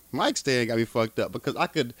mic stand got me fucked up because I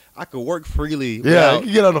could work freely. Yeah, you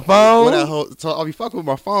can get on the phone. So I'll be fucking with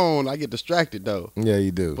my phone. I get distracted though. Yeah,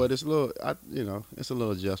 you do. But it's a little, it's a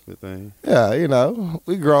little adjustment thing. Yeah, you know,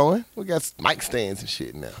 we growing. We got mic stands and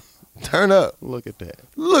shit now. Turn up. Look at that.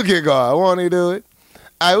 Look at God. Won't he do it?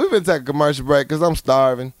 All right, we've been taking a commercial break because I'm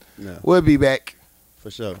starving. Yeah, We'll be back. for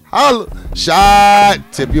sure. Holla. Shot.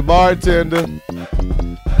 Tip your bartender.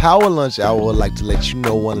 Power Lunch Hour would like to let you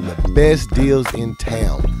know one of the best deals in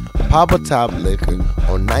town. Papa Top Liquor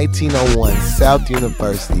on 1901 South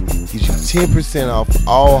University gives you 10% off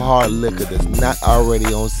all hard liquor that's not already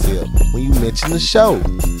on sale when you mention the show.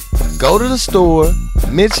 Go to the store,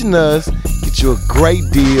 mention us, get you a great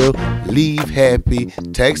deal, leave happy,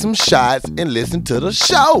 take some shots, and listen to the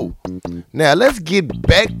show. Now let's get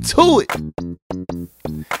back to it.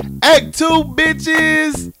 Act 2,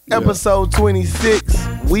 bitches. Yeah. Episode 26.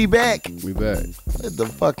 We back. We back. What the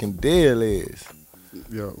fucking deal is?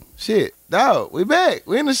 Yo, Shit, dog, we back.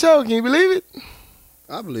 We in the show. Can you believe it?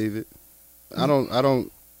 I believe it. I don't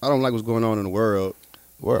like what's going on in the world.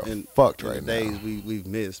 We're And fucked in right the now. days we've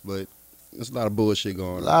missed, but there's a lot of bullshit A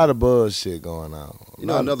going on. lot of bullshit going on. You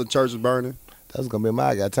know, another church is burning. That's gonna be my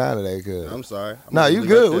I got time today, cause I'm sorry. no, you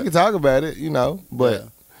good. We can talk about it, you know, but Yeah.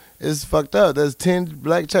 it's fucked up. There's 10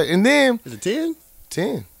 black churches, and then Is it 10?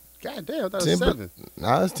 10. God damn, I thought it 10 was 7.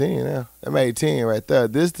 Nah, it's 10 now. That made 10 right there.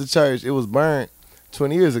 This the church. It was burnt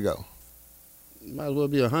 20 years ago. Might as well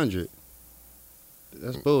be 100.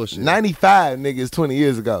 That's bullshit. 95 niggas 20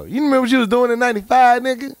 years ago. You remember what you was doing in 95,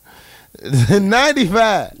 nigga?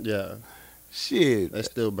 95. Yeah, Shit. they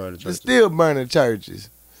still burning It's churches. still burning churches.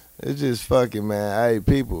 It's just fucking, man. Hey,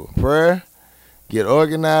 people, prayer, get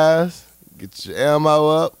organized, get your ammo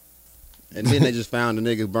up. And then they just found the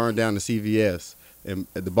niggas burned down the CVS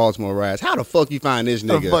at the Baltimore riots. How the fuck you find this How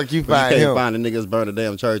nigga? the fuck you But find can't him? find the niggas burning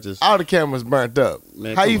damn churches. All the cameras burnt up.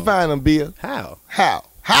 Man, How come you on. find them, Bill? How? How?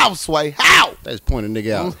 How, Sway? How? They just pointed a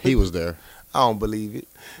nigga out. He was there. I don't believe it.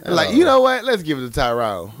 Like, you know what? Let's give it to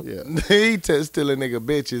Tyrone. Yeah. He stealing nigga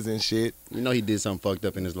bitches and shit. You know he did something fucked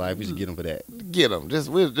up in his life. We should get him for that. Get him.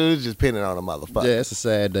 We're just pinning on a motherfucker. Yeah, it's a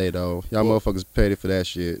sad day though. Y'all motherfuckers petty for that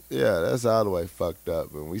shit. Yeah, that's all the way fucked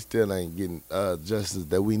up, and we still ain't getting justice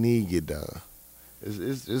that we need get done.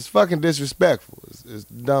 It's fucking disrespectful. It's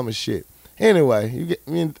dumb as shit. Anyway, you get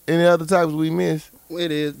any other types we miss?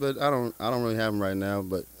 It is, but I don't really have them right now.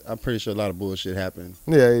 But I'm pretty sure a lot of bullshit happened.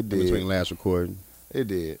 Yeah, it in did. between last recording. It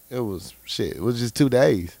did. It was shit. It was just 2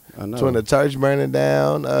 days. I know. Between the church burning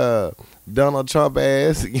down, Donald Trump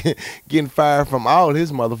ass getting fired from all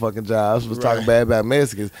his motherfucking jobs, was talking bad about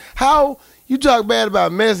Mexicans. How you talk bad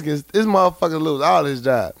about Mexicans, this motherfucker lose all his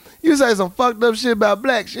job. You say some fucked up shit about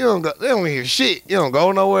blacks, they don't hear shit. You don't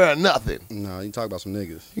go nowhere or nothing. No, you talk about some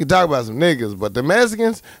niggas. You can talk about some niggas, but the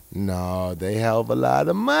Mexicans, no, they have a lot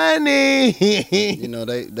of money. You know,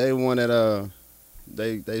 they wanted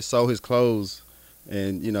they sold his clothes,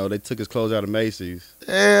 and you know they took his clothes out of Macy's.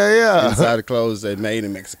 Yeah. Inside the clothes they made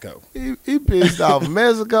in Mexico. He pissed off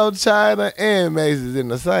Mexico, China, and Macy's in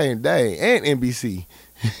the same day, and NBC.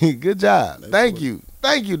 Good job. Thank you,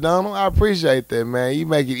 Donald. I appreciate that, man. You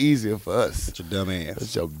make it easier for us. That's your dumb ass.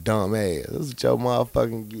 That's your dumb ass. That's what your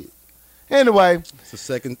motherfucking get. Anyway, it's the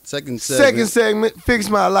second segment. Fix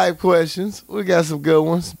my life questions. We got some good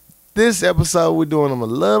ones. This episode we're doing them a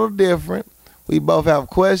little different. We both have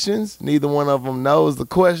questions. Neither one of them knows the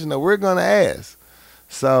question that we're gonna ask.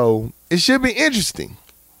 So it should be interesting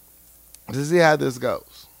to see how this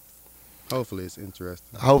goes. Hopefully it's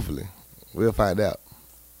interesting. Hopefully. We'll find out.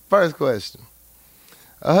 First question.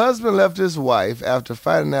 A husband left his wife after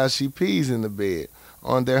finding out she pees in the bed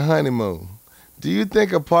on their honeymoon. Do you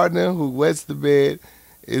think a partner who wets the bed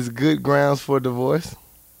is good grounds for divorce?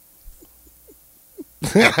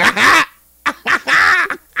 Got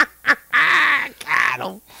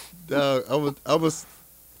him. Dog,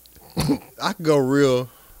 I could go real.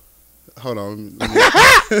 Hold on. Let me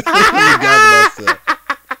myself.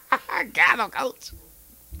 Got him, coach.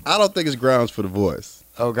 I don't think it's grounds for divorce.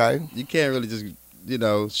 Okay. You can't really just,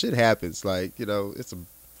 shit happens. Like, it's a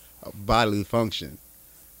bodily function.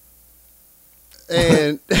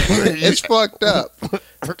 And it's fucked up.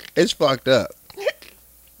 It's fucked up.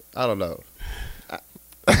 I don't know.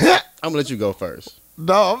 I'm going to let you go first.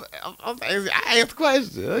 No, I asked the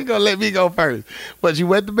question. You're going to let me go first. But you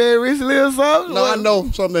wet the bed recently or something? No, I know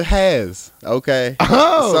something has. Okay.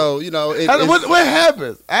 Oh. So, what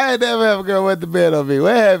happens? I ain't never have a girl wet the bed on me.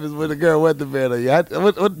 What happens when a girl wet the bed on you?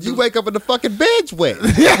 You wake up and the fucking bed's wet.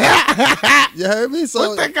 You heard me? So,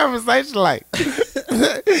 what's that conversation like?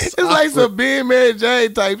 It's like some being Mary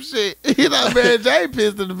Jane type shit. Mary Jane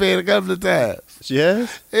pissed in the bed a couple of times. She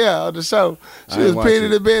has? Yeah, on the show. She was peeing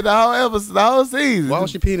in the bed the whole episode, the whole season. Why was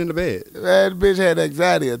she peeing in the bed? Man, the bitch had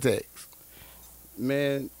anxiety attacks.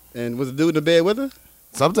 Man, and was the dude in the bed with her?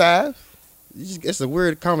 Sometimes. It's a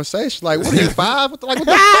weird conversation. Like, what are you, 5? What the fuck?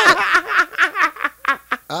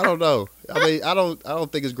 I don't know. I mean, I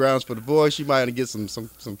don't think it's grounds for divorce. She might have to get some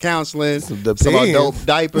counseling, some adult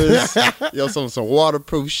diapers, some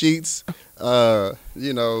waterproof sheets. Make sure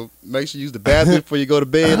you use the bathroom before you go to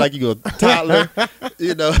bed, like you go toddler.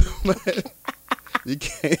 You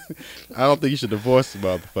can't. I don't think you should divorce the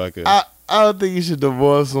motherfucker. I don't think you should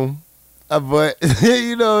divorce him. But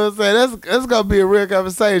you know what I'm saying? That's gonna be a real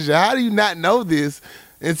conversation. How do you not know this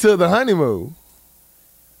until the honeymoon?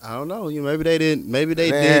 I don't know. Maybe they didn't. Maybe they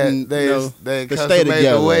didn't. They stay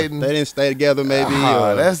together. They didn't stay together. Maybe.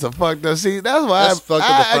 That's a fucked up. See, that's why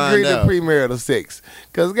I agree to premarital sex.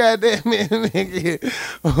 Cause goddamn it,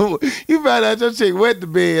 nigga, you find out your chick wet the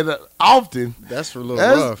bed often. That's a little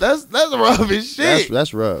rough. That's rough as shit.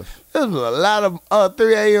 That's rough. There's a lot of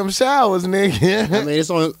 3 a.m. showers, nigga. I mean, it's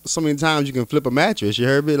only so many times you can flip a mattress. You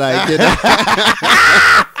heard me? Like,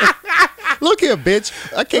 look here, bitch.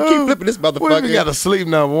 I can't keep flipping this motherfucker. What if you got a sleep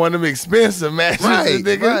number, one of them expensive mattresses,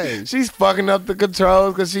 nigga? Right. She's fucking up the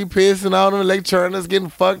controls because she pissing on them. Electronics getting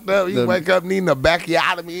fucked up. You wake up needing a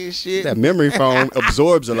backiotomy and shit. That memory foam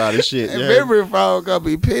absorbs a lot of shit. That memory foam gonna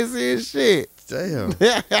be pissy as shit. Damn.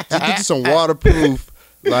 Just get you some waterproof,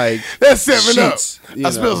 like, that's 7-Up. I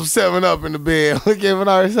spilled some 7-Up in the bed. Look at what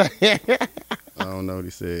I was saying. I don't know what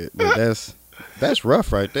he said, but that's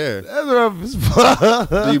rough right there. That's rough as fuck.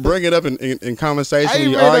 Do you bring it up in conversation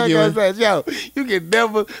when you're arguing? Yo, you can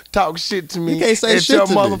never talk shit to me. You can't say shit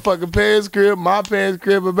to your motherfucking parents' crib, my parents'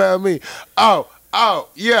 crib about me. Oh,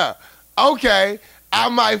 yeah. Okay, I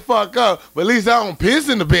might fuck up, but at least I don't piss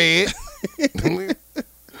in the bed.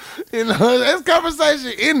 That's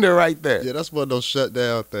conversation in there right there. Yeah, that's one of those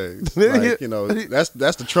shutdown things. Like,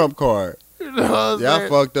 that's the trump card. You know what I'm Yeah, I saying?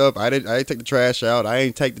 fucked up. I didn't take the trash out. I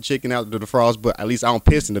ain't take the chicken out to the frost, but at least I don't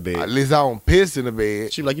piss in the bed. At least I don't piss in the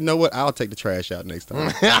bed. She be like, you know what? I'll take the trash out next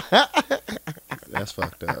time. That's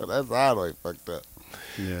fucked up. That's how I fucked up.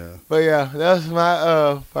 Yeah. But yeah, that's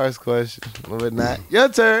my first question. But not your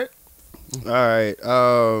turn. All right.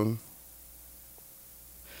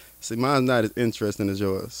 See, mine's not as interesting as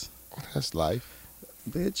yours, That's life.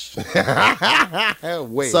 bitch.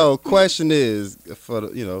 Wait. So, question is,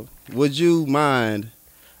 would you mind,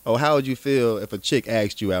 or how would you feel if a chick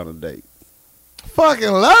asked you out on a date?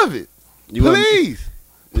 fucking love it. You wouldn't- Please.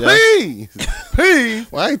 Yeah. Please.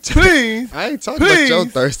 Please. Well, Please. I ain't talking about your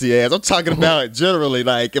Please. thirsty ass. I'm talking about it generally,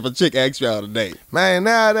 like if a chick asks you out on a date. Man,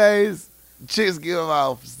 nowadays, chicks give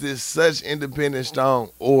off this such independent strong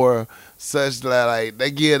or such like they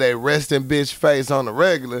give that resting bitch face on the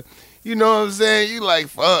regular. You know what I'm saying? You like,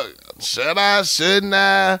 fuck, should I, shouldn't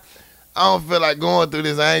I? I don't feel like going through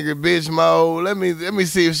this angry bitch mode. Let me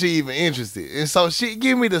see if she even interested. And so she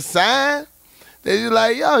give me the sign that you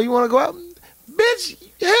like, yo, you want to go out? Bitch,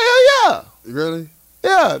 hell yeah. Really?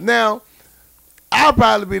 Yeah. Now, I'll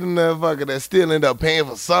probably be the motherfucker that still end up paying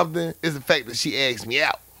for something. It's the fact that she asked me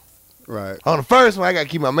out. Right. On the first one, I got to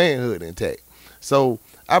keep my manhood intact. So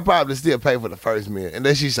I probably still pay for the first meal.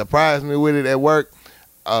 Unless she surprised me with it at work.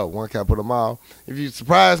 Oh, one can I put them all. If you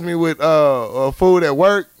surprise me with food at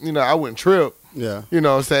work, I wouldn't trip. Yeah.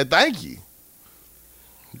 Say thank you.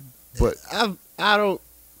 But I don't.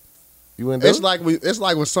 you wouldn't do It's it?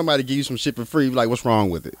 like when somebody gives you some shit for free. Like, what's wrong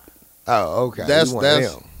with it? Oh, okay. You one of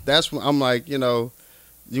them. That's when I'm like, you want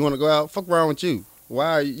to go out? Fuck wrong with you?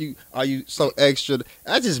 Why are you so extra?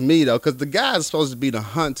 That's just me though, because the guys supposed to be the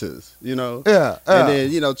hunters, Yeah. And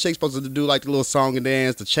then chicks supposed to do like the little song and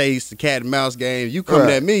dance, the chase, the cat and mouse game. You coming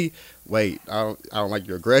Right. at me? Wait, I don't like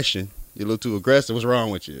your aggression. You're a little too aggressive. What's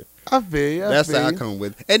wrong with you? I feel you. That's how I come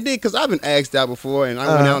with. And then, because I've been asked out before, and I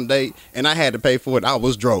went out on a date, and I had to pay for it. I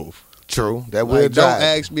was drove. True. That Like, will don't drive.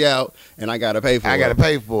 ask me out, and I gotta pay for it. I gotta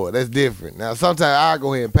pay for it. That's different. Now, sometimes I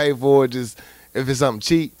go ahead and pay for it just if it's something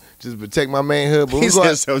cheap, just protect my manhood. But He we go said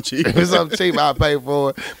out, so cheap. if it's something cheap, I'll pay for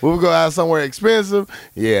it. When we go out somewhere expensive,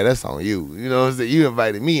 yeah, that's on you. You know what I'm saying? You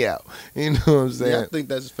invited me out. You know what I'm saying? Yeah, I think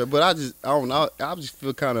that's fair. But I don't know. I just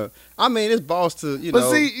feel kind of. I mean, it's boss to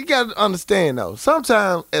But see, you gotta understand though.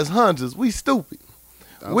 Sometimes as hunters, we stupid.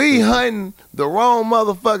 We stupid. hunting the wrong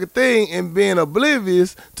motherfucking thing and being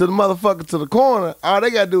oblivious to the motherfucker to the corner. All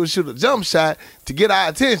they gotta do is shoot a jump shot to get our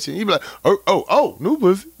attention. You be like, oh, new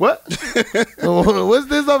pussy. What? What's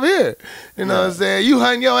this up here? You know what I'm saying? You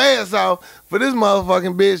hunting your ass off for this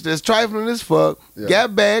motherfucking bitch that's trifling as fuck, Yeah.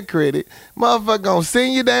 got bad credit. Motherfucker gonna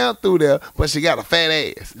send you down through there, but she got a fat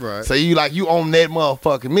ass. Right. So you on that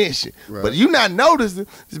motherfucking mission. Right. But you not noticing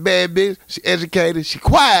this bad bitch. She educated. She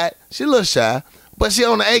quiet. She a little shy. But she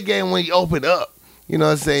on the A game when you open up. You know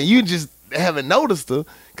what I'm saying? You just haven't noticed her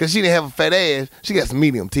because she didn't have a fat ass. She got some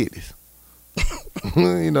medium titties.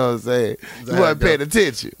 You know what I'm saying? That You wasn't go. paying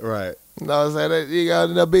attention. Right. You know what I'm saying? That you got to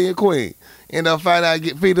end up being a queen. End up finding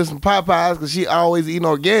out feed her some Popeyes because she always eating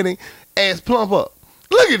organic. Ass plump up.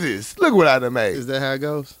 Look at this. Look what I done made. Is that how it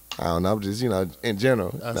goes? I don't know. I'm just, in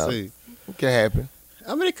general. I No, see. it can happen.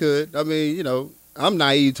 I mean, it could. I mean, I'm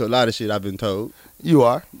naive to a lot of shit I've been told. You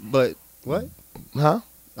are. But what? Huh?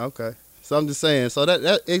 Okay. So I'm just saying. So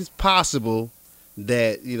that it's possible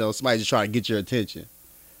that somebody just trying to get your attention.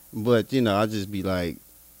 But I just be like,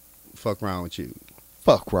 fuck wrong with you.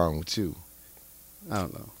 Fuck wrong with you. I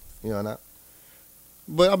don't know. You know not?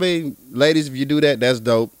 But I mean, ladies, if you do that, that's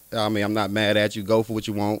dope. I mean, I'm not mad at you. Go for what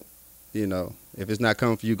you want. If it's not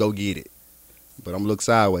coming for you, go get it. But I'm gonna look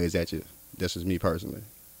sideways at you. That's just me personally.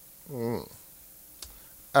 All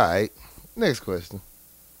right. Next question.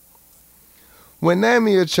 When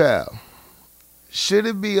naming your child, should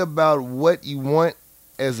it be about what you want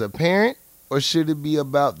as a parent or should it be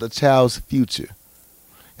about the child's future?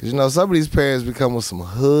 Because, some of these parents become with some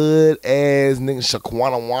hood-ass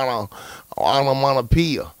niggas,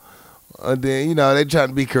 onomatopoeia. And then, they trying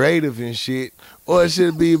to be creative and shit. Or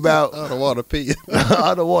should it be about I don't want to pee.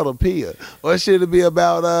 onomatopoeia? Or should it be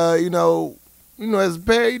about, as a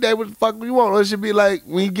parent, you name what the fuck you want. Or it should be like,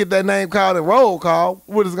 when you get that name called in roll call,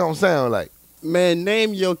 what is it going to sound like? Man,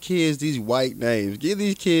 name your kids these white names. Give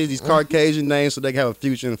these kids these Caucasian names so they can have a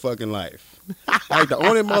future in fucking life. Like, the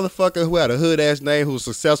only motherfucker who had a hood-ass name who was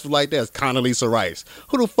successful like that is Condoleezza Rice.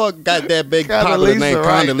 Who the fuck got that big popular name,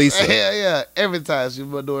 right? Condoleezza? Yeah. Every time she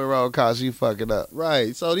was doing roll call, she fucking up.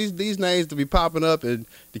 Right. So these names to be popping up and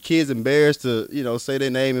the kids embarrassed to, say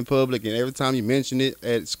their name in public, and every time you mention it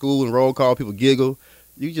at school and roll call, people giggle.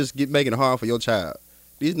 You just making it hard for your child.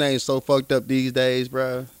 These names so fucked up these days,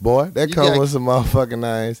 bro. Boy, that You comes got- with some motherfucking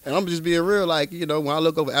names. And I'm just being real, like, you know, when I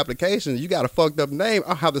look over applications, you got a fucked up name,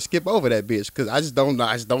 I'll have to skip over that bitch because I just don't know.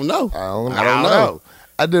 I don't know. I don't know.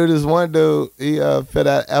 I do this one dude, he filled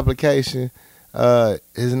out application.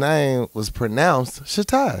 His name was pronounced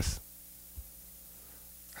Shataz.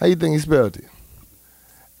 How you think he spelled it?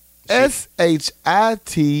 Shitass.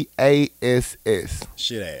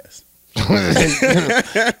 Shit ass.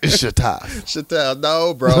 It's Shataz. Shit ass.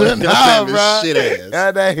 No, bro. Your Nah, name is bro. shit ass.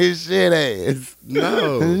 That name is shit ass.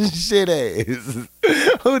 No. Shit ass.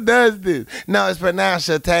 Who does this? No, it's pronounced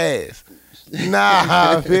Shataz.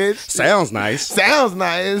 Nah, bitch. Sounds nice. Sounds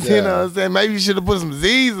nice, you Yeah. know what I'm saying? Maybe you should have put some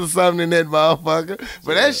Z's or something in that motherfucker.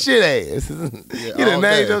 But that's shit ass. You done all named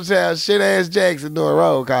day. your child shit ass Jackson doing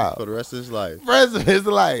roll For call. the rest of his life. Rest of his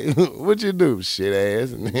life, what you do? Shit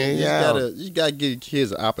ass. And then, You gotta give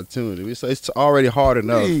kids an opportunity. So it's already hard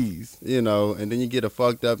enough, please. you know, and then you get a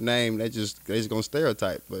fucked up name they just gonna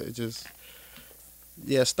stereotype. But it just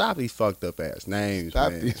stop these fucked up ass names,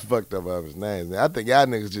 Stop man. these fucked up ass names. Man. I think y'all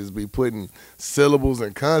niggas just be putting syllables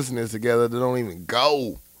and consonants together that don't even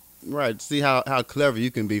go. Right. See how clever you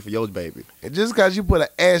can be for your baby. And just because you put an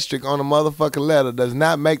asterisk on a motherfucking letter does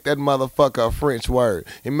not make that motherfucker a French word.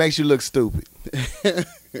 It makes you look stupid.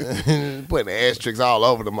 Putting asterisks all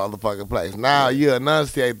over the motherfucking place. Now you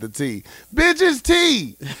enunciate the T. Bitch, it's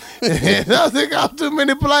T. It doesn't go too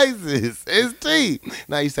many places. It's T.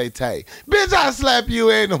 Now you say Tay. Bitch, I slap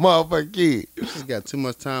you in the motherfucking kid. You just got too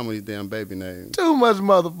much time with these damn baby names. Too much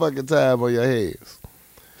motherfucking time on your hands.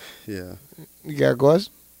 Yeah. You got a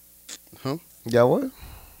question? Huh? You got one?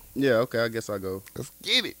 Yeah, okay, I guess I'll go. Let's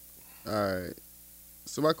get it. All right.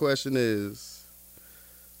 So my question is,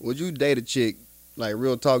 would you date a chick, like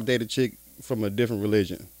real talk date a chick from a different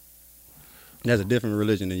religion? That's a different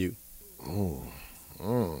religion than you.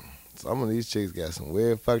 Some of these chicks got some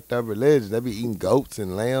weird fucked up religions. They be eating goats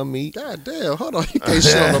and lamb meat. God damn, hold on. You can't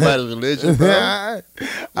shit on nobody's religion, bro. You're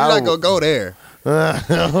not going to go there.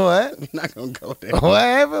 What? You're not going to go there. What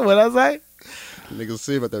happened? What I say? Niggas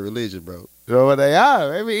see about that religion, bro. You know what they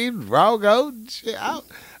are? They be eating raw goat and shit out.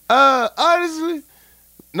 Honestly,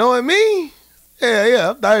 knowing me, yeah,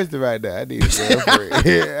 I'm thirsty right now. I need a girlfriend.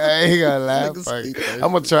 I ain't gonna lie. Niggas Fuck. be thirsty.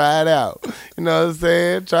 I'm gonna try it out. You know what I'm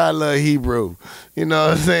saying? Try a little Hebrew. You know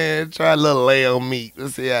what I'm saying? Try a little lamb meat.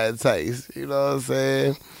 Let's see how it tastes. You know what I'm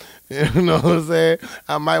saying? You know what I'm saying?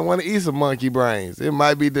 I might want to eat some monkey brains. It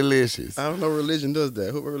might be delicious. I don't know what religion does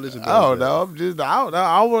that. What religion does I don't that? know. I don't know.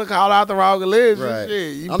 I don't want to call out the wrong religion. Right.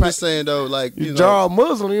 Shit. You I'm just saying, though, like, you know. draw a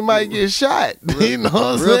Muslim, you might get shot. You know what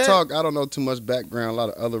I'm Real saying? talk, I don't know too much background, a lot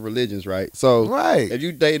of other religions, right? So, Right. if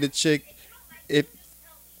you date a chick,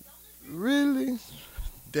 Really?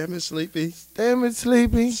 damn it, Sleepy. Damn it,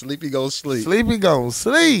 Sleepy. Sleepy goes sleep. Sleepy gon'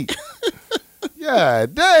 sleep.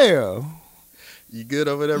 God damn. You good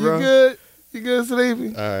over there, You bro? good? You good,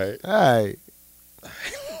 Sleepy? All right. All right.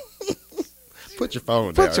 Put your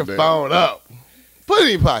phone down. Put your there. phone up. Put it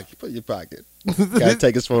in your pocket. Put it in your pocket. Gotta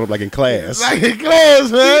take his phone up like in class. Like in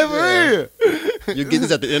class, man, for Yeah. real. You get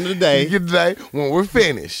this at the end of the day. You get today when we're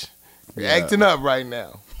finished. We're Yeah. acting up right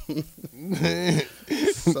now.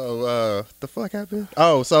 So, the fuck happened?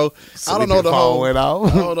 Oh, so I don't know Sleepy the phone whole. went I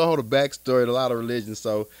off. don't know the backstory to a lot of religions.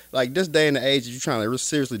 So, like this day and the age, you're trying to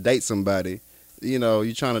seriously date somebody. You know,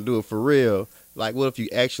 you're trying to do it for real. Like, what if you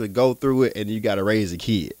actually go through it and you got to raise a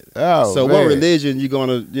kid? Oh, So, man. what religion you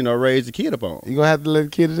gonna raise the kid up on? You gonna have to let the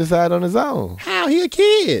kid decide on his own. How he a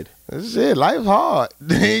kid? Shit, life's hard.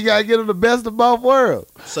 You gotta get him the best of both worlds.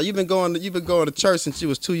 So you've been going to church since you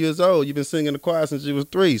was 2 years old. You've been singing in the choir since you was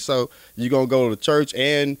 3. So you gonna go to church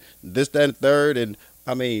and this, that, and third. And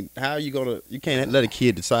I mean, how are you gonna? You can't let a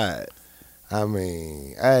kid decide. I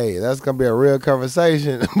mean, hey, that's gonna be a real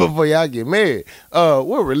conversation before y'all get married.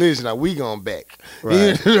 What religion are we gonna back?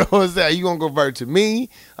 Right. You know what I'm saying? You gonna convert to me?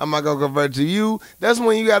 Am I gonna convert to you? That's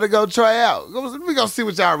when you gotta go try out. We gonna see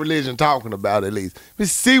what y'all religion talking about at least. We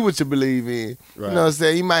see what you believe in. Right. You know what I'm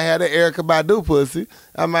saying? You might have the Erica Badu pussy.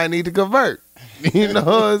 I might need to convert. You know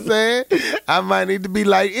what I'm saying? I might need to be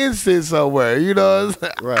like incense somewhere. You know what I'm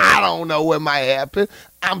saying? Right. I don't know what might happen.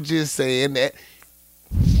 I'm just saying that.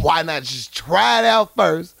 Why not just try it out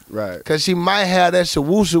first? Right. Because she might have that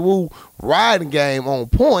shawoo riding game on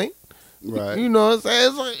point. Right. You know what I'm saying?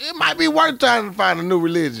 It's like, it might be worth trying to find a new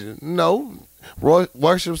religion. No,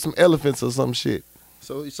 worship some elephants or some shit.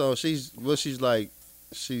 So she's like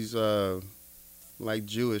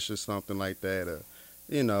Jewish or something like that, or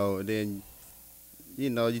and then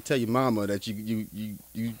you tell your mama that you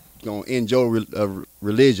gonna end your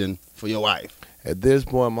religion for your wife. At this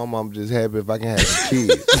point, my mom just happy if I can have some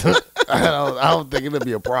kids. I don't think it'll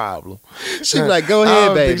be a problem. She be like, go I ahead,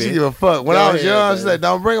 don't baby. think she give a fuck. When Go I was ahead, young, she baby. said,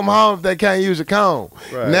 don't bring them home if they can't use a comb.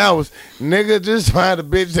 Right. Now it's, nigga, just find a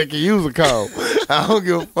bitch that can use a comb. I don't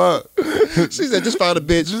give a fuck. She said, just find a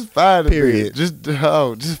bitch. Just find a Period.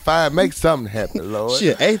 bitch. Just find, make something happen, Lord. She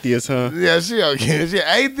an atheist, huh? Yeah, she okay. She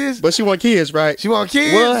atheist. But she want kids, right? She want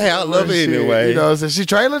kids. Well, hey, I love Well, it shit, anyway. You know, so she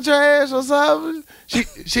trailer trash or something.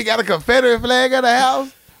 She got a Confederate flag at the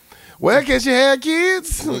house. Well, can she have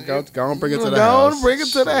kids? Go and bring it to the Go house. on, bring it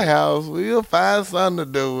to the house. We'll find something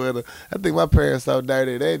to do with her. I think my parents so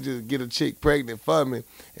dirty, they just get a chick pregnant for me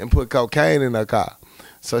and put cocaine in her car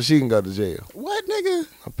so she can go to jail. What, nigga?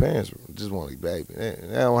 My parents just want a baby. They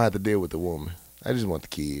don't have to deal with the woman. They just want the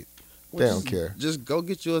kid. They don't care. Just go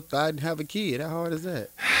get you a thigh and have a kid. How hard is that?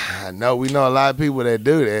 I know we know a lot of people that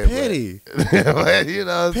do that. Petty. But, you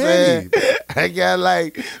know what I'm saying? I got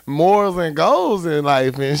like morals and goals in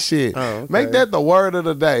life and shit. Oh, okay. Make that the word of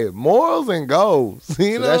the day. Morals and goals.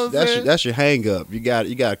 You know what I'm saying? That's your hang up. You got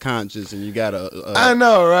a conscience and you got a I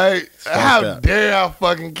know, right? How up. dare I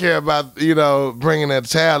fucking care about, bringing a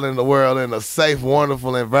child in the world in a safe,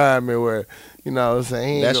 wonderful environment where, you know what I'm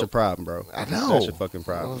saying? That's your problem, bro. I know. That's your fucking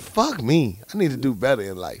Well, problem. fuck me. I need to do better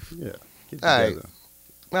in life. Yeah. Get All right. together.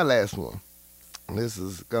 My last one. This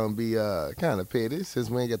is gonna be kind of petty since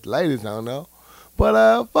we ain't got the ladies on though.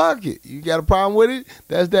 But fuck it. You got a problem with it?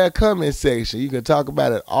 That's that comment section. You can talk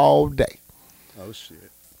about it all day. Oh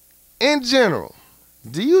shit. In general,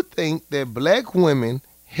 do you think that black women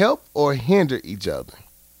help or hinder each other?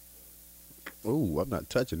 Ooh, I'm not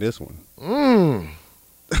touching this one.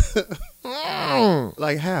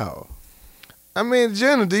 Like how? I mean, in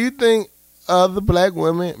general, do you think other black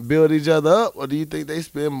women build each other up, or do you think they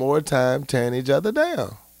spend more time tearing each other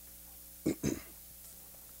down? It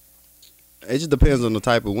just depends on the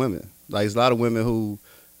type of women. Like, there's a lot of women who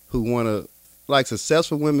want to, like,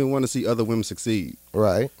 successful women want to see other women succeed.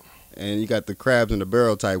 Right. And you got the crabs in the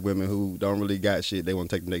barrel type women who don't really got shit. They want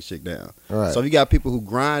to take the next shit down. Right. So you got people who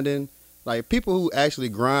grinding. Like, people who actually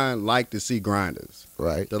grind like to see grinders.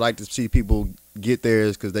 Right. They like to see people get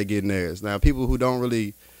theirs because they getting theirs. Now, people who don't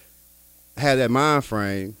really have that mind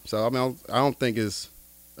frame. So, I mean, I don't think it's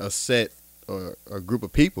a set or a group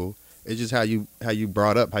of people. It's just how you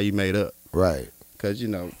brought up, how you made up. Right. Because,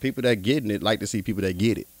 people that getting it like to see people that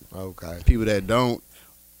get it. Okay. People that don't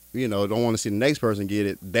want to see the next person get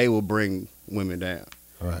it, they will bring women down.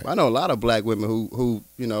 Right. I know a lot of black women who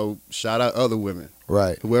shout out other women.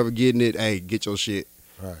 Right. Whoever getting it, hey, get your shit.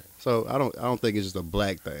 Right. So I don't think it's just a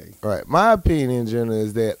black thing. Right. My opinion in general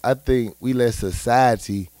is that I think we let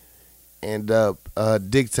society end up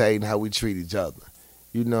dictating how we treat each other.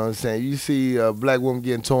 You know what I'm saying? You see a black woman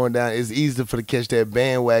getting torn down, it's easy for to catch that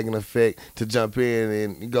bandwagon effect to jump in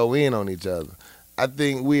and go in on each other. I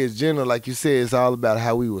think we as general, like you said, it's all about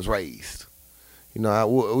how we was raised. How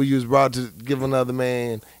we was brought to give another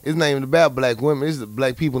man. It's not even about black women. It's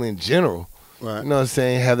black people in general. Right. You know what I'm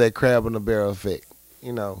saying? Have that crab in the barrel effect.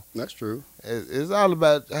 That's true. It's all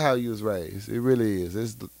about how you was raised. It really is.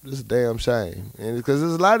 It's a damn shame. And because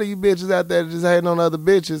there's a lot of you bitches out there just hating on other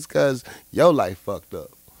bitches because your life fucked up.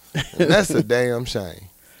 And that's a damn shame.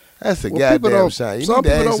 That's a goddamn shame. You Some need to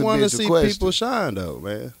people ask don't a want to bitch a see question. people shine though,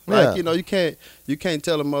 man. Yeah. Like, you can't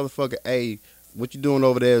tell a motherfucker, hey, what you doing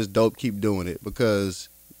over there is dope, keep doing it, because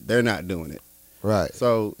they're not doing it. Right.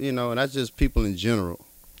 So, and that's just people in general.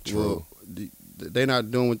 True. Well, they're not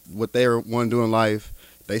doing what they want to do in life.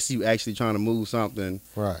 They see you actually trying to move something,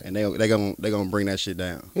 Right. and they gonna bring that shit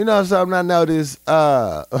down. You know something I noticed?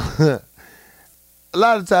 A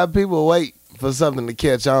lot of time people wait for something to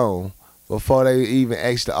catch on before they even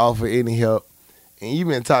actually offer any help. And you've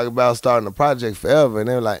been talking about starting a project forever, and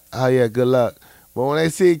they're like, oh yeah, good luck. But when they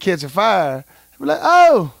see it catch a fire, they're like,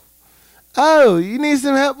 oh, you need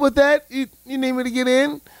some help with that? You need me to get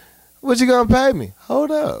in? What you gonna pay me? Hold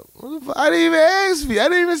up. What the fuck? I didn't even ask for you. I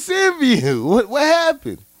didn't even send for you. What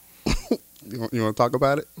happened? You want to talk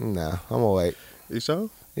about it? Nah, I'm gonna wait. You sure?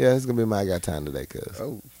 Yeah, it's gonna be my I got time today, cuz.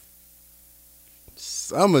 Oh.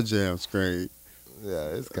 Summer Jam screen.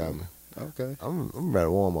 Yeah, it's coming. Okay. I'm ready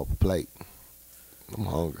to warm up a plate. I'm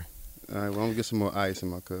hungry. All right, well, I'm gonna get some more ice in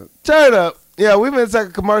my cup. Turn up. Yeah, we've been taking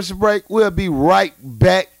a commercial break. We'll be right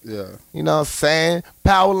back. Yeah. You know what I'm saying?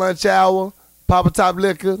 Power lunch hour. Papa Top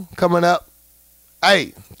Liquor coming up.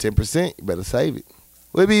 Hey, 10%. You better save it.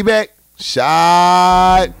 We'll be back.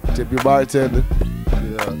 Shot. Tip your bartender.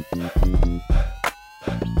 Yeah.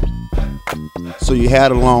 So you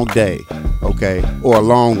had a long day, okay, or a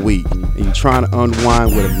long week, and you're trying to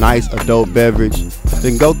unwind with a nice adult beverage,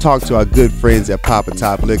 then go talk to our good friends at Papa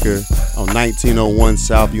Top Liquor on 1901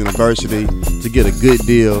 South University to get a good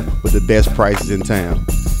deal with the best prices in town.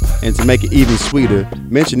 And to make it even sweeter,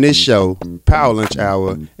 mention this show, Power Lunch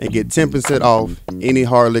Hour, and get 10% off any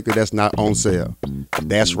hard liquor that's not on sale.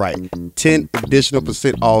 That's right, 10 additional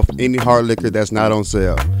percent off any hard liquor that's not on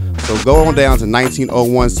sale. So go on down to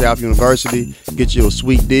 1901 South University, get you a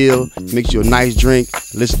sweet deal, mix you a nice drink,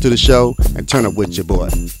 listen to the show, and turn up with your boy.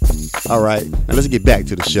 All right, now let's get back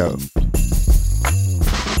to the show.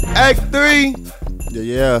 Act 3.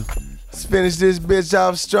 Yeah. Let's finish this bitch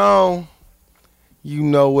off strong. You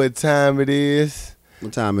know what time it is.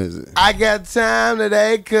 What time is it? I got time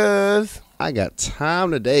today, cuz. I got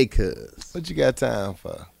time today, cuz. What you got time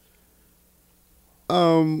for?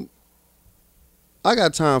 I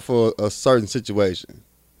got time for a certain situation.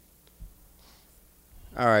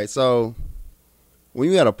 All right, so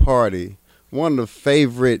when you at a party, one of the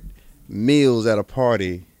favorite meals at a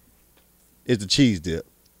party is the cheese dip.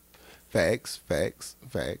 Facts.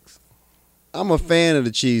 I'm a fan of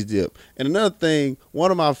the cheese dip. And another thing,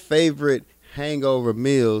 one of my favorite hangover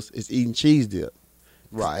meals is eating cheese dip.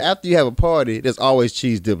 Right. After you have a party, there's always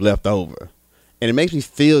cheese dip left over. And it makes me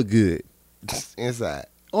feel good. Inside.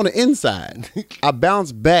 On the inside, I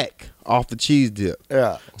bounce back off the cheese dip.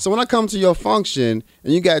 Yeah. So when I come to your function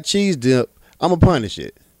and you got cheese dip, I'm going to punish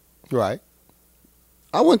it. Right.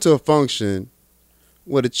 I went to a function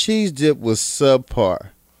where the cheese dip was subpar.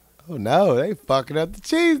 Oh no, they fucking up the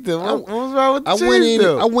cheese dip. What's wrong with the cheese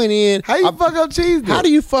dip? I went in. How you fuck up cheese dip? How do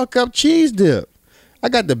you fuck up cheese dip? I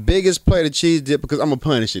got the biggest plate of cheese dip because I'm going to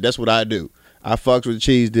punish it. That's what I do. I fucks with the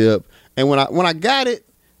cheese dip. And when I got it,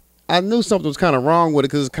 I knew something was kind of wrong with it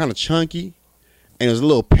because it's kind of chunky and it was a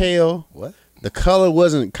little pale. What? The color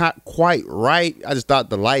wasn't quite right. I just thought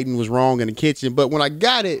the lighting was wrong in the kitchen. But when I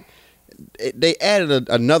got it, they added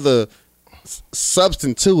another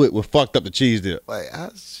substance to it, what fucked up the cheese dip. Wait,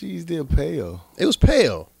 how's cheese dip pale? It was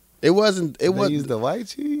pale. It wasn't. It They was used the white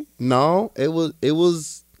cheese? No, it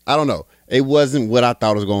was. I don't know. It wasn't what I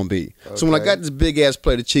thought it was going to be. Okay. So when I got this big ass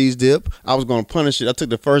plate of cheese dip, I was going to punish it. I took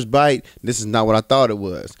the first bite. This is not what I thought it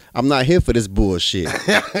was. I'm not here for this bullshit.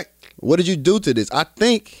 What did you do to this? I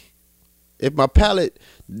think, if my palate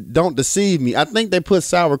don't deceive me, I think they put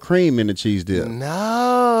sour cream in the cheese dip.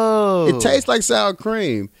 No. It tastes like sour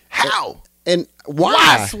cream. How? And why?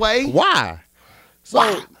 Why, Sway? Why?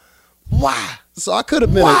 So, Why? So I could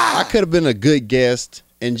have been a good guest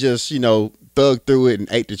and just, thug through it and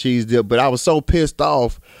ate the cheese dip, but I was so pissed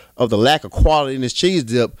off of the lack of quality in this cheese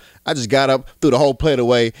dip, I just got up, threw the whole plate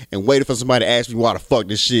away, and waited for somebody to ask me why the fuck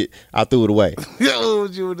this shit. I threw it away. What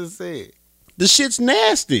would you would have said? The shit's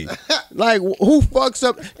nasty. Like, who fucks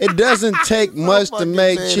up? It doesn't take much to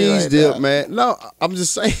make cheese dip, man. No, I'm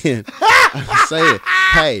just saying.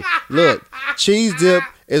 Hey, look, cheese dip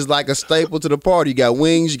is like a staple to the party. You got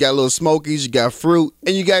wings, you got little smokies, you got fruit,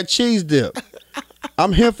 and you got cheese dip.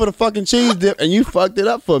 I'm here for the fucking cheese dip, and you fucked it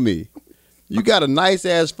up for me. You got a nice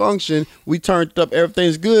ass function. We turned it up.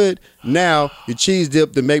 Everything's good. Now your cheese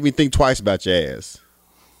dip to make me think twice about your ass.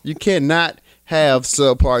 You cannot have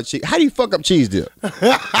subpar cheese. How do you fuck up cheese dip?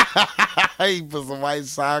 You put some white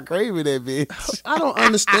sour cream in that bitch. I don't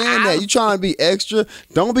understand that. You trying to be extra?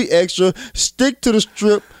 Don't be extra. Stick to the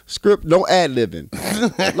script. No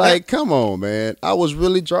ad-libbing. Like, come on, man. I was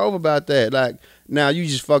really drove about that. Like, now you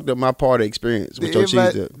just fucked up my party experience with your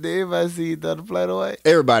cheese dip. Did everybody see you throw the plate away?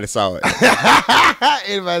 Everybody saw it.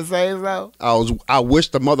 Anybody say so? I wish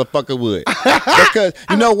the motherfucker would. Because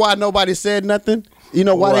you know why nobody said nothing? You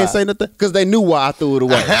know why they didn't say nothing? Because they knew why I threw it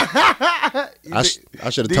away. I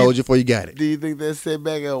should have told you before you got it. Do you think they sat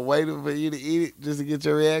back and waited for you to eat it just to get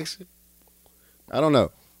your reaction? I don't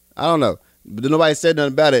know. But nobody said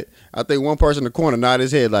nothing about it. I think one person in the corner nodded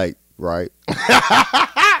his head like, right.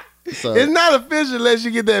 So, it's not official unless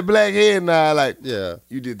you get that black head nod like, yeah,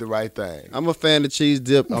 you did the right thing. I'm a fan of cheese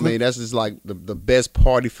dip. I mean, that's just like the best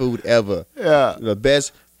party food ever. Yeah. The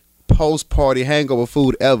best post-party hangover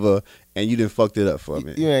food ever, and you done fucked it up for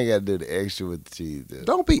me. You ain't got to do the extra with the cheese dip.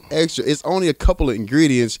 Don't be extra. It's only a couple of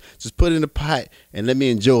ingredients. Just put it in the pot and let me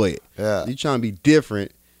enjoy it. Yeah. You trying to be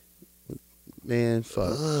different. Man,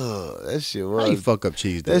 fuck. Ugh, that shit was. How you fuck up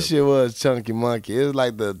cheese dip? That shit was chunky monkey. It was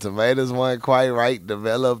like the tomatoes weren't quite right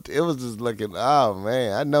developed. It was just looking, oh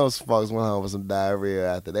man, I know some folks went home with some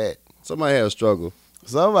diarrhea after that. Somebody had a struggle.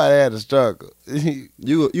 Somebody had a struggle.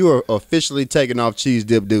 You are officially taking off cheese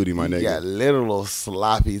dip duty, my nigga. You got literal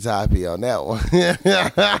sloppy toppy on that one.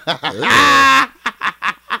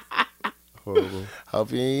 Horrible.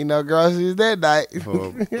 Hope you ain't eat no groceries that night.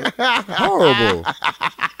 Horrible.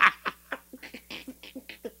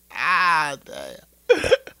 Ah, damn.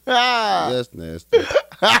 That's nasty. That's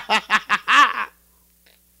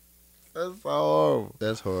so horrible.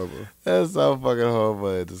 That's horrible. That's so fucking horrible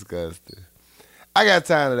and disgusting. I got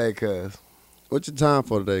time today, cuz. What's your time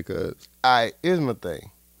for today, cuz? All right, here's my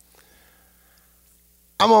thing.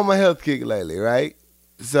 I'm on my health kick lately, right?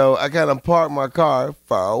 So I kind of park my car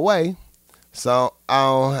far away, so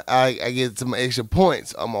I get some extra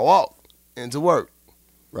points on my walk into work.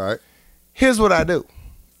 Right. Here's what I do.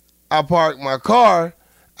 I park my car,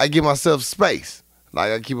 I give myself space.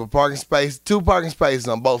 Like I keep a parking space, 2 parking spaces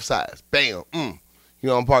on both sides. Bam. You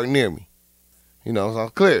don't park near me. You know, so I'm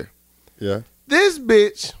clear. Yeah. This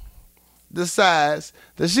bitch decides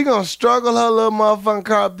that she gonna struggle her little motherfucking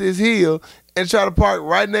car up this hill and try to park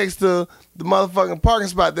right next to the motherfucking parking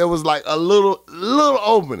spot that was like a little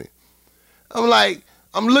opening. I'm like,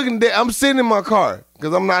 I'm looking there, I'm sitting in my car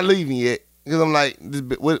because I'm not leaving yet. Because I'm like,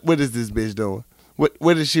 what is this bitch doing?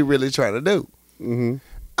 What is she really trying to do? Mm-hmm.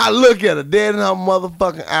 I look at her dead in her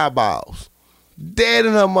motherfucking eyeballs. Dead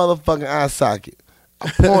in her motherfucking eye socket. I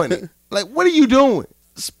pointed. Like, what are you doing?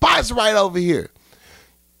 Spots right over here.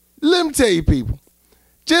 Let me tell you, people.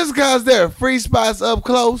 Just because there are free spots up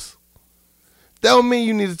close, that don't mean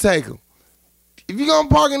you need to take them. If you're going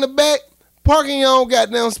to park in the back, park in your own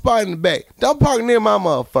goddamn spot in the back. Don't park near my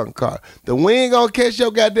motherfucking car. The wind going to catch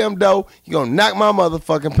your goddamn door. You're going to knock my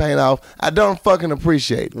motherfucking paint off. I don't fucking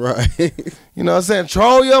appreciate it. Right. You know what I'm saying?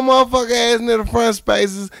 Troll your motherfucking ass near the front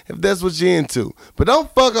spaces if that's what you're into. But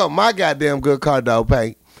don't fuck up my goddamn good car door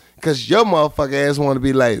paint because your motherfucking ass want to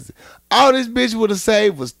be lazy. All this bitch would have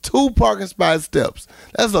saved was 2 parking spot steps.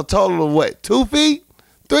 That's a total of what? 2 feet?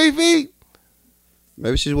 3 feet?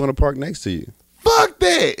 Maybe she want to park next to you. Fuck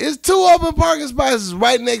that. It's 2 open parking spaces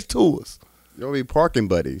right next to us. You'll be parking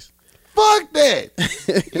buddies. Fuck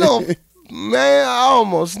that. You know, man, I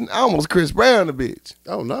almost Chris Brown the bitch.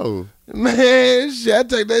 Oh, no. Man, shit, I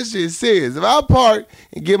take that shit serious. If I park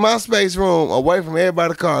and get my space room away from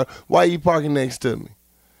everybody's car, why you parking next to me?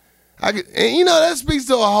 And you know, that speaks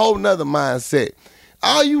to a whole nother mindset.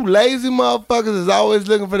 All you lazy motherfuckers is always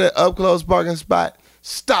looking for that up-close parking spot.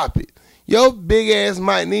 Stop it. Your big ass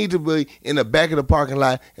might need to be in the back of the parking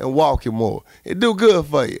lot and walking more. It do good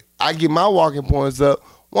for you. I get my walking points up.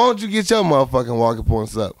 Why don't you get your motherfucking walking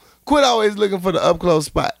points up? Quit always looking for the up-close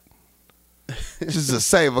spot. Just to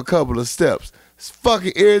save a couple of steps. It's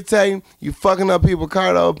fucking irritating. You fucking up people's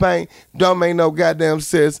car door paint. Don't make no goddamn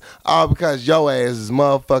sense. All because your ass is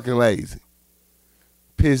motherfucking lazy.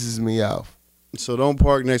 Pisses me off. So don't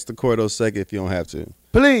park next to Cordo Second if you don't have to.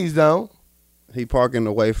 Please don't. He parking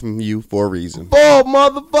away from you for a reason. For a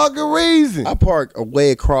motherfucking reason. I park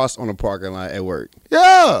away across on the parking lot at work.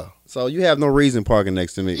 Yeah. So you have no reason parking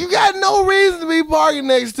next to me. You got no reason to be parking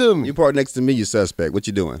next to me. You park next to me, you suspect. What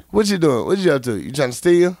you doing? What you doing? What you up to? You trying to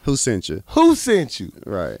steal? Who sent you? Who sent you?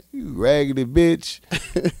 Right. You raggedy bitch.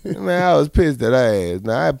 Man, I was pissed at her ass.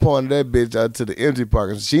 Now, I pointed that bitch out to the empty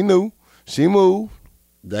parking. She knew. She moved.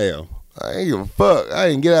 Damn. I ain't give a fuck. I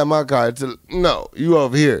didn't get out of my car until, no, you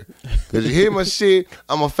over here. Because you hit my shit,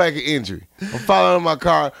 I'm going to fake an injury. I'm following in my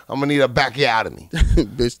car, I'm going to need a back you out of me.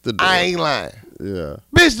 Bitch the door. I ain't lying. Yeah.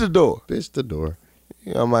 Bitch the door. Bitch the door.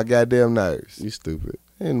 You know my goddamn nerves. You stupid.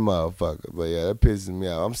 And motherfucker. But yeah, that pisses me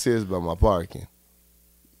off. I'm serious about my parking.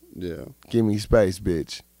 Yeah. Give me space,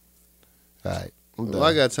 bitch. All right. Well,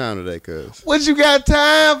 I got time today, cuz. What you got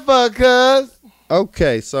time for, cuz?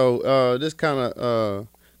 Okay, so this kind of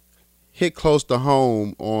hit close to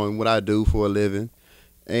home on what I do for a living.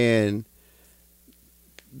 And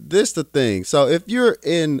this the thing. So if you're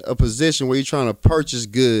in a position where you're trying to purchase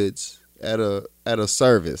goods at a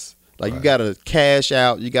service, like right. You got to cash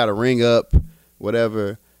out, you got to ring up,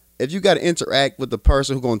 whatever. If you got to interact with the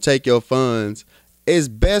person who's going to take your funds, it's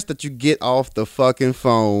best that you get off the fucking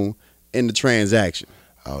phone in the transaction.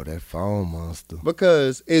 Oh, that phone monster.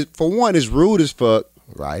 Because for one, it's rude as fuck.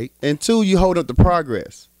 Right. And 2, you hold up the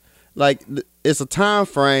progress. Like, it's a time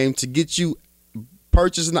frame to get you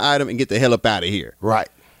purchasing the item and get the hell up out of here. Right.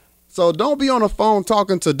 So don't be on the phone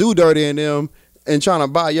talking to Do Dirty and them and trying to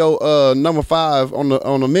buy your number 5 on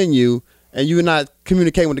the menu and you're not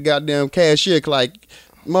communicating with the goddamn cashier. Like,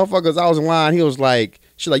 motherfuckers, I was in line, he was like,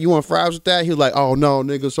 she like, you want fries with that? He was like, oh no,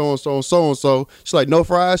 nigga, so-and-so. She's like, no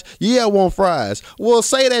fries? Yeah, I want fries. Well,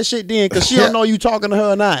 say that shit then, because she don't know you talking to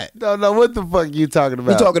her or not. Don't know what the fuck you talking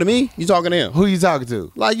about. You talking to me? You talking to him? Who you talking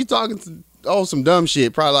to? Like, you talking to, some dumb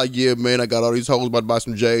shit. Probably like, yeah, man, I got all these hoes about to buy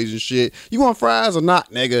some J's and shit. You want fries or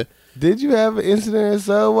not, nigga? Did you have an incident at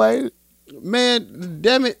Subway? Man,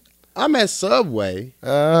 damn it. I'm at Subway.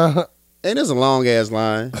 And it's a long-ass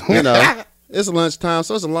line, you know. It's lunchtime,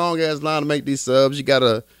 so it's a long-ass line to make these subs. You got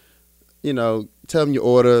to tell them your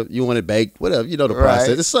order, you want it baked, whatever, the process.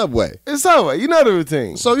 Right. It's Subway. It's Subway. You know the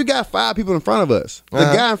routine. So you got 5 people in front of us. The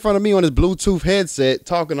guy in front of me on his Bluetooth headset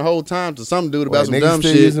talking the whole time to some dude about some dumb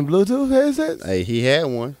still shit. Using Bluetooth headsets? Hey, he had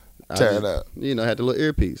one. Turn it up. Had the little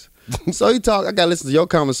earpiece. So he talk. I got to listen to your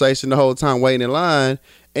conversation the whole time waiting in line.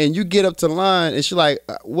 And you get up to the line and she like,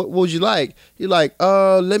 what would you like? You like,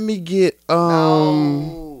 let me get,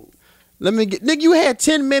 nigga, you had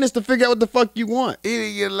 10 minutes to figure out what the fuck you want. He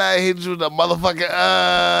didn't get like hit you with the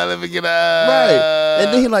motherfucking, let me get, Right.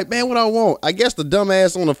 And then he like, man, what I want? I guess the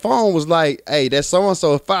dumbass on the phone was like, hey, that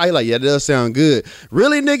so-and-so fire. He like, yeah, that does sound good.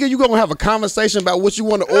 Really, nigga, you gonna have a conversation about what you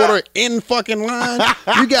want to order in fucking line?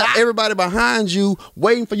 You got everybody behind you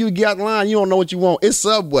waiting for you to get out the line. You don't know what you want. It's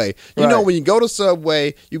Subway. You know, when you go to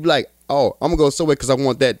Subway, you be like, oh, I'm gonna go to Subway because I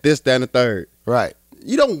want that, this, that, and the third. Right.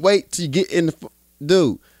 You don't wait till you get in the,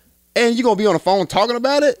 dude. And you gonna be on the phone talking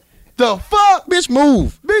about it? The fuck? Bitch,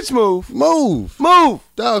 move. Bitch, move. Move. Move.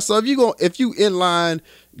 Dog, so if you in line,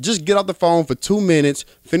 just get off the phone for 2 minutes,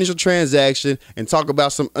 finish your transaction, and talk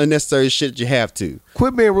about some unnecessary shit you have to.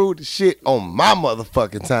 Quit being rude to shit on my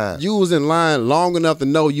motherfucking time. You was in line long enough to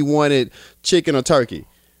know you wanted chicken or turkey.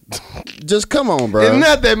 Just come on, bro. It's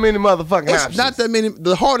not that many motherfucking It's options. not that many.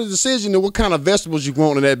 The hardest decision is what kind of vegetables you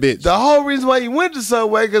want in that bitch. The whole reason why you went to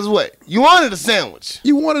Subway, because what? You wanted a sandwich.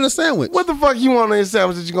 You wanted a sandwich. What the fuck you want on your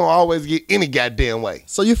sandwich that you gonna always get any goddamn way?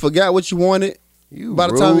 So you forgot what you wanted by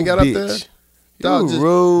the time you got up there? Dog, You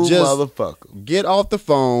rude just motherfucker. get off the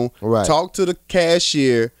phone, Right. talk to the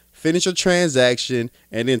cashier, finish your transaction,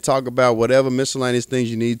 and then talk about whatever miscellaneous things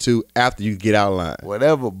you need to after you get out of line.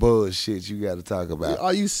 Whatever bullshit you got to talk about.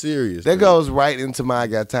 Are you serious? That bro? goes right into my I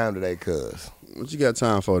got time today, cuz. What you got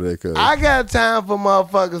time for today, cuz? I got time for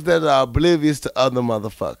motherfuckers that are oblivious to other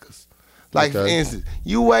motherfuckers. Like, for Okay. instance,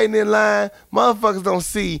 you waiting in line, motherfuckers don't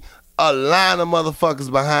see a line of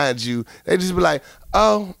motherfuckers behind you. They just be like,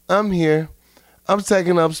 oh, I'm here. I'm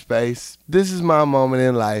taking up space. This is my moment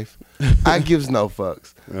in life. I gives no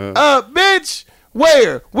fucks. Bitch,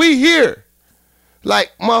 where? We here.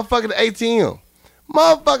 Like, motherfucker, the ATM.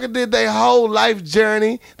 Motherfucker did their whole life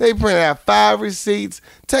journey. They printed out 5 receipts,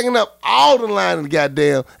 taking up all the line in the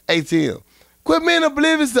goddamn ATM. Quit being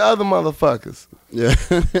oblivious to other motherfuckers. Yeah.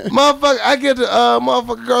 Motherfucker, I get to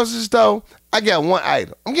motherfucker grocery store. I got one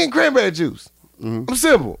item. I'm getting cranberry juice. I'm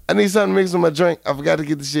simple. I need something to mix with my drink. I forgot to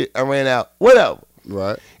get the shit. I ran out. Whatever.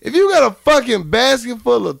 Right. If you got a fucking basket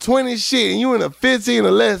full of 20 shit and you in a 15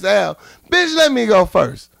 or less aisle, bitch, let me go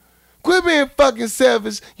first. Quit being fucking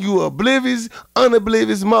selfish, you oblivious,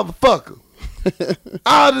 unoblivious motherfucker.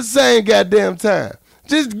 All the same goddamn time.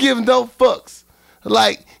 Just give no fucks.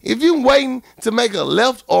 Like, if you waiting to make a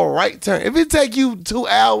left or right turn, if it take you 2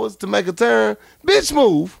 hours to make a turn, bitch,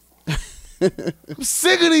 move. I'm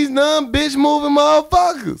sick of these non-bitch moving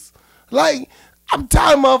motherfuckers. Like, I'm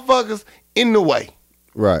tired of motherfuckers in the way.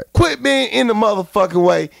 Right. Quit being in the motherfucking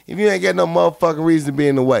way if you ain't got no motherfucking reason to be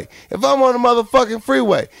in the way. If I'm on the motherfucking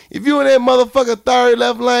freeway, if you in that motherfucking third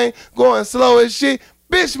left lane going slow as shit,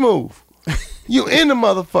 bitch, move. You in the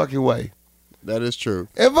motherfucking way. That is true.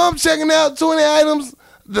 If I'm checking out 20 items,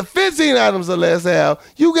 the 15 items or less out,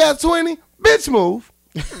 you got 20, bitch, move.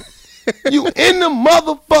 You in the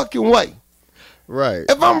motherfucking way. Right.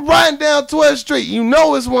 If I'm riding down 12th Street, you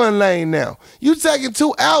know it's one lane now. You taking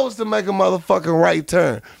 2 hours to make a motherfucking right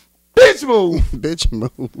turn. Bitch, move. Bitch,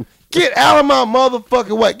 move. Get out of my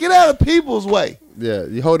motherfucking way. Get out of people's way. Yeah,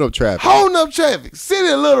 you hold up traffic. Holding up traffic. City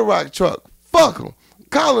of Little Rock truck. Fuck them.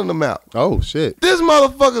 Calling them out. Oh, shit. This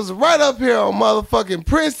motherfucker's right up here on motherfucking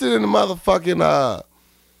Princeton and the motherfucking,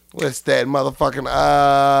 what's that motherfucking,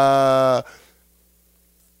 I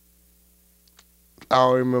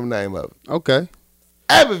don't remember the name of it. Okay.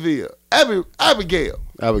 Abbeville. Abigail.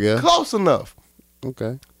 Abigail. Close enough.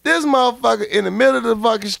 Okay. This motherfucker in the middle of the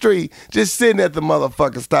fucking street just sitting at the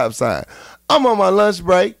motherfucking stop sign. I'm on my lunch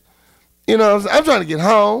break. You know what I'm saying? I'm trying to get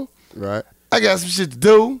home. Right. I got some shit to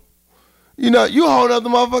do. You know, you hold up the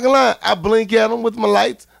motherfucking line. I blink at them with my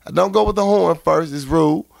lights. I don't go with the horn first. It's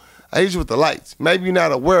rude. I hit you with the lights. Maybe you're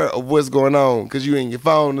not aware of what's going on because you in your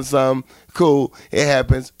phone or something. Cool. It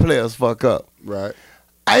happens. Players fuck up. Right.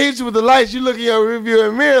 I hit you with the lights. You look in your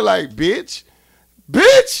rearview mirror like, bitch.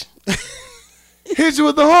 Bitch. Hit you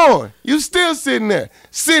with the horn. You still sitting there.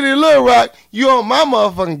 City of Little Rock, you on my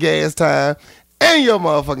motherfucking gas time and your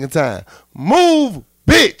motherfucking time. Move,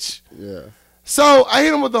 bitch. Yeah. So I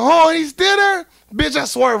hit him with the horn. He's still there. Bitch, I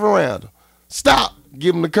swerve around him. Stop.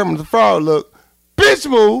 Give him the Kermit the Frog look. Bitch,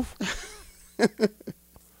 move.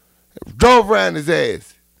 Drove around his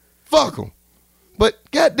ass. Fuck him. But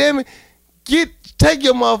goddamn it, take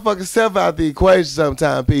your motherfucking self out the equation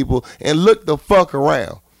sometime, people, and look the fuck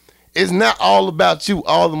around. It's not all about you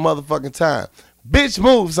all the motherfucking time. Bitch,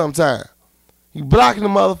 move sometime. You blocking the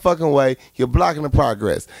motherfucking way. You're blocking the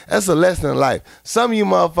progress. That's a lesson in life. Some of you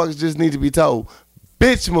motherfuckers just need to be told,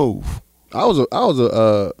 bitch, move. I was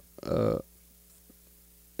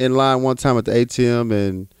in line one time at the ATM,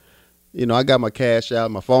 and you know I got my cash out,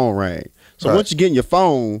 my phone rang. So Right. once you get in your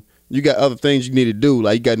phone, you got other things you need to do,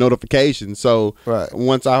 like you got notifications. So Right.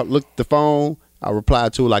 once I looked at the phone, I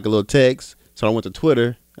replied to it like a little text. So I went to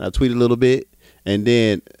Twitter and I tweeted a little bit, and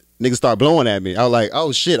then niggas start blowing at me. I was like,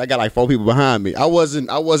 oh shit, I got like 4 people behind me. I wasn't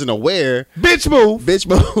aware. Bitch, move. Bitch,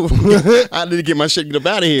 move. I need to get my shit get up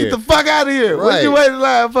out of here. Get the fuck out of here. What Right. you waiting in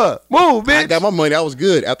line for? Move, bitch. I got my money. I was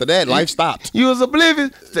good. After that, life stopped. You was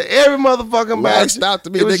oblivious to every motherfucking Life body. stopped to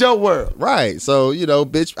me. It was Nigga. your world. Right. So, you know,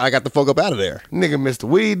 bitch, I got the fuck up out of there. Nigga missed the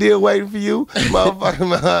weed deal waiting for you.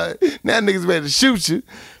 Motherfucking now niggas ready to shoot you.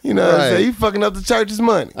 You know what I'm Right. saying? You fucking up the church's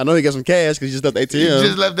money. I know he got some cash because he just left the He ATM.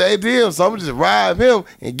 just left the ATM, so I'm gonna just rob him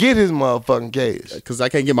and get his motherfucking cash. Because I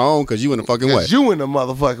can't get my own because you in the fucking way. Cause you in the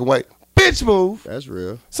motherfucking way. Bitch, move. That's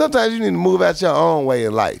real. Sometimes you need to move out your own way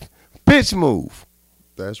in life. Bitch, move.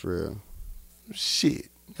 That's real. Shit.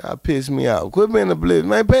 Y'all piss me off. Quit being oblivious.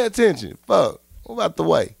 Man, pay attention. Fuck. Move out the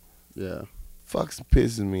way. Yeah. Fuck's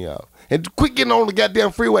pissing me off. And quit getting on the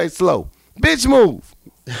goddamn freeway slow. Bitch, move.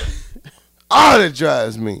 All that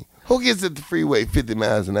drives me. Who gets at the freeway 50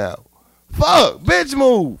 miles an hour? Fuck. Bitch,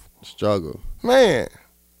 move. Struggle. Man.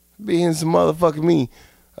 Be hitting some motherfucking me.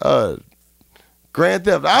 Grand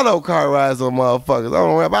Theft Auto car rides on motherfuckers. I don't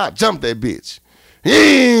know about jump that bitch.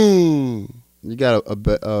 You got to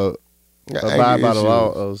abide by the issues.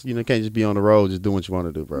 law. You know, can't just be on the road just doing what you want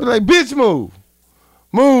to do, bro. Be like, bitch, move.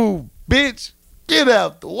 Move, bitch. Get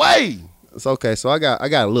out the way. It's okay. So I got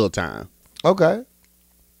a little time. Okay.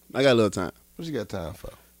 I got a little time. What you got time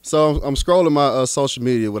for? So I'm scrolling my social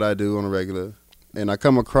media, what I do on a regular, and I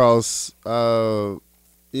come across,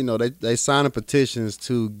 you know, they signing petitions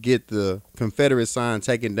to get the Confederate sign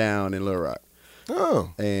taken down in Little Rock.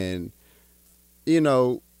 Oh. And, you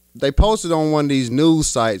know, they posted on one of these news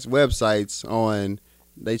sites, websites, on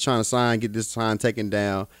they trying to get this sign taken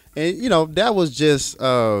down. And, you know, that was just,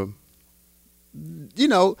 you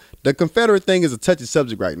know, the Confederate thing is a touchy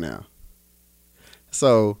subject right now.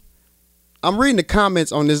 So I'm reading the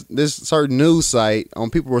comments on this certain news site on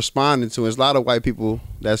people responding to it. There's a lot of white people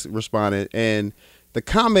that's responded. And the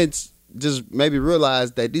comments just made me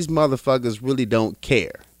realize that these motherfuckers really don't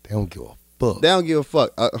care. They don't give a fuck. They don't give a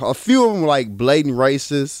fuck. A few of them like blatant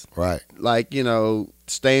racist, Right. like, you know,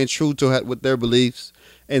 staying true to with their beliefs.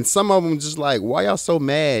 And some of them just like, why y'all so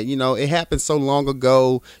mad? You know, it happened so long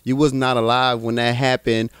ago. You was not alive when that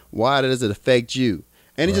happened. Why does it affect you?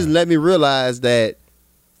 And it just let me realize that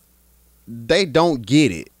they don't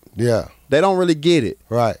get it. Yeah. They don't really get it.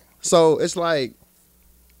 Right. So it's like,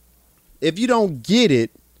 if you don't get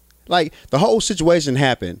it, like the whole situation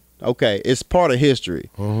happened. Okay, it's part of history.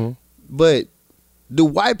 Mm-hmm. But do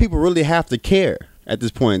white people really have to care at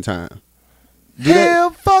this point in time? Do they?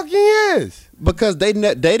 Hell fucking yes. Because they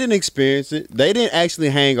didn't experience it. They didn't actually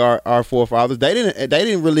hang our forefathers. They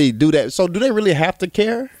didn't really do that. So do they really have to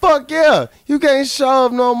care? Fuck yeah. You can't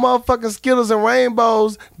shove no motherfucking Skittles and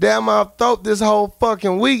rainbows down my throat this whole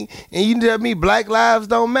fucking week and you tell me black lives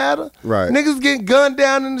don't matter? Right. Niggas getting gunned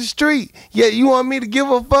down in the street. Yet you want me to give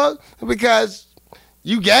a fuck because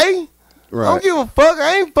you gay? Right. I don't give a fuck.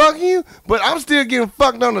 I ain't fucking you. But I'm still getting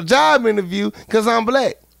fucked on a job interview because I'm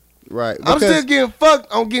black. Right. I'm Because- still getting fucked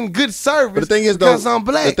on getting good service But the thing is, because though, I'm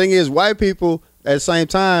black. the thing is, white people at the same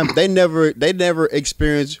time they never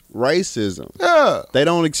experience racism. Yeah. They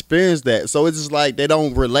don't experience that, so it's just like they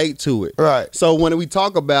don't relate to it. Right. So when we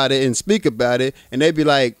talk about it and speak about it, and they be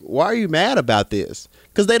like, "Why are you mad about this?"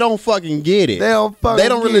 Because they don't fucking get it. They don't fucking They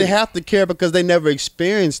don't really get it. have to care because they never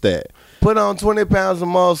experienced that. Put on 20 pounds of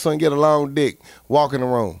muscle and get a long dick. Walk in the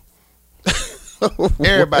room.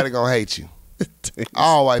 Everybody gonna hate you.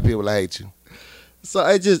 All white people hate you. So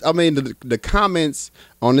it just, I mean, the comments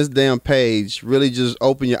on this damn page really just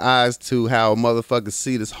open your eyes to how motherfuckers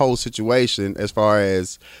see this whole situation as far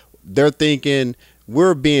as they're thinking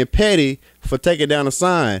we're being petty for taking down a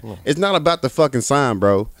sign. It's not about the fucking sign,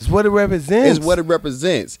 bro. It's what it represents. It's what it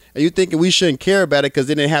represents. And you thinking we shouldn't care about it because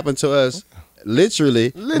it didn't happen to us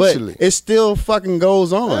literally. Literally. But it still fucking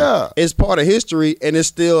goes on. Yeah. It's part of history and it's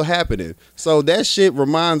still happening. So that shit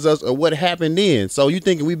reminds us of what happened then. So you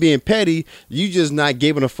thinking we being petty, you just not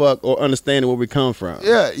giving a fuck or understanding where we come from.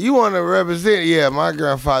 Yeah, you want to represent. Yeah, my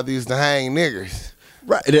grandfather used to hang niggers.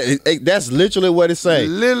 Right. That's literally what it's saying.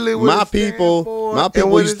 Literally what my it stand people for my and people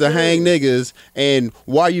what used it to hang says. niggas, and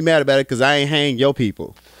why are you mad about it? Because I ain't hang your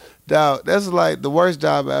people. Dog, that's like the worst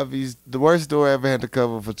job I ever used. The worst story I ever had to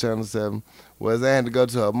cover for Channel 7 was I had to go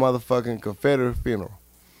to a motherfucking Confederate funeral.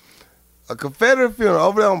 A Confederate funeral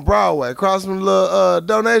over there on Broadway, across from the little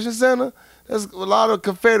donation center. There's a lot of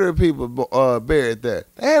Confederate people buried there.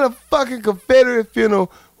 They had a fucking Confederate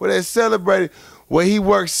funeral where they celebrated where he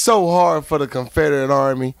worked so hard for the Confederate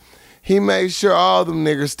Army. He made sure all them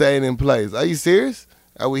niggas stayed in place. Are you serious?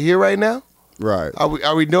 Are we here right now? Right.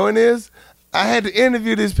 Are we doing this? I had to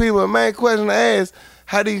interview these people. The main question I asked,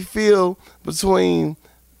 how do you feel between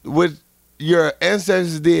what your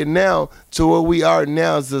ancestors did now to where we are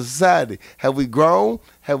now as a society? Have we grown?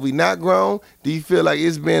 Have we not grown? Do you feel like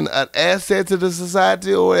it's been an asset to the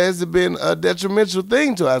society, or has it been a detrimental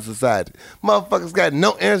thing to our society? Motherfuckers got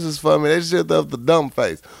no answers for me. They shit up the dumb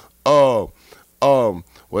face. Well,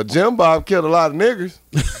 Jim Bob killed a lot of niggers.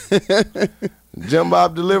 Jim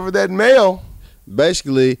Bob delivered that mail.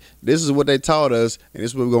 Basically, this is what they taught us, and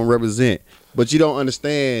this is what we're going to represent. But you don't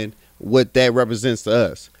understand what that represents to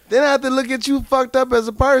us. Then I have to look at you fucked up as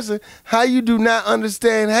a person, how you do not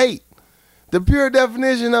understand hate. The pure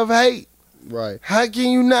definition of hate. Right. How can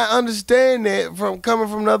you not understand that from coming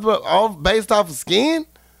from another, all based off of skin?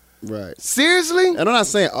 Right. Seriously? And I'm not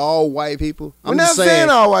saying all white people. I'm not saying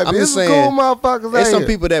all white people. There's some cool motherfuckers There's out some here.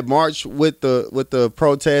 people that march with the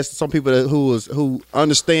protest. Some people who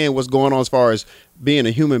understand what's going on as far as being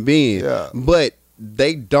a human being. Yeah. But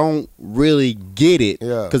they don't really get it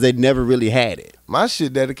because they never really had it. My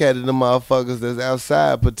shit dedicated to motherfuckers that's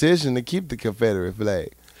outside petition to keep the Confederate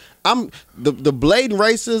flag. I'm the blatant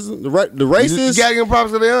racism, the racist. You gotta give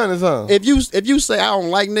props to the honest, huh? If you say I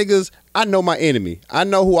don't like niggas, I know my enemy. I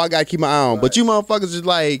know who I gotta keep my eye on. Right. But you motherfuckers is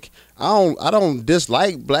like, I don't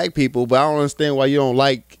dislike black people, but I don't understand why you don't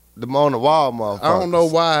like them on the wall, motherfuckers. I don't know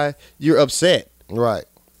why you're upset. Right.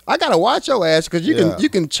 I gotta watch your ass because you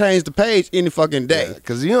can change the page any fucking day.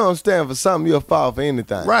 Because you don't stand for something, you'll fall for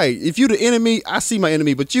anything. Right. If you the enemy, I see my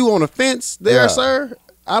enemy. But you on the fence there, sir.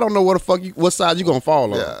 I don't know what side you gonna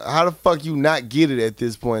fall on. Yeah. How the fuck you not get it at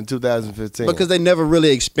this point in 2015? Because they never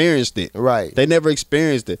really experienced it. Right. They never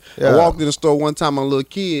experienced it. Yeah. I walked in the store one time, I'm a little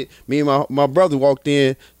kid. Me and my brother walked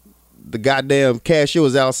in. The goddamn cashier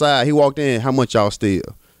was outside. He walked in. How much y'all steal?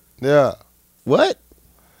 Yeah. What?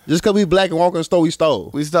 Just because we black and walk in the store, we stole.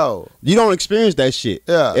 We stole. You don't experience that shit.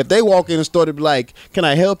 Yeah. If they walk in the store, they be like, can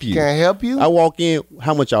I help you? Can I help you? I walk in,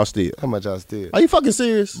 how much y'all steal? How much y'all steal? Are you fucking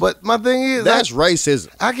serious? But my thing is, that's racism.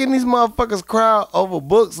 How can these motherfuckers cry over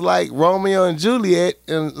books like Romeo and Juliet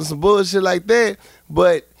and some bullshit like that,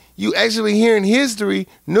 but you actually hearing history,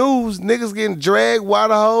 news, niggas getting dragged,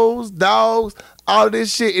 water holes, dogs, all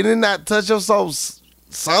this shit, and it not touch your soul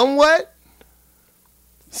somewhat?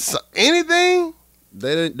 Anything?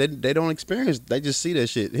 They don't experience. They just see that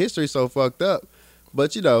shit. History's so fucked up.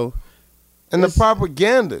 But you know, and the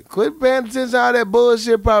propaganda. Quit paying attention to all that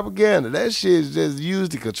bullshit propaganda. That shit's just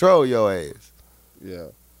used to control your ass. Yeah.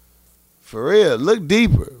 For real. Look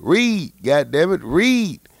deeper. Read. Goddammit.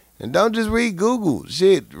 Read. And don't just read Google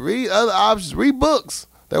shit. Read other options. Read books.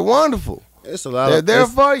 They're wonderful. It's a lot. They're there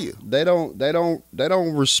for you. They don't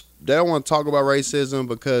want to talk about racism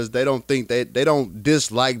because they don't think they don't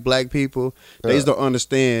dislike black people. They just don't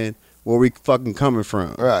understand where we fucking coming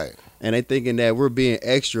from. Right. And they thinking that we're being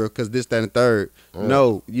extra because this, that, and the third. Right.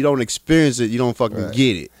 No, you don't experience it. You don't fucking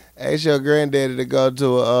get it. Ask your granddaddy to go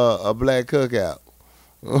to a black cookout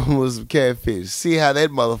with some catfish. See how that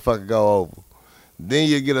motherfucker go over. Then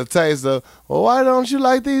you get a taste of, well, why don't you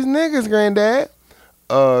like these niggas, granddad?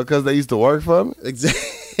 Because they used to work for me.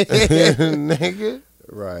 Exactly. Nigga.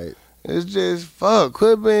 Right. It's just, fuck.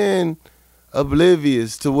 Quit being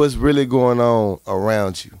oblivious to what's really going on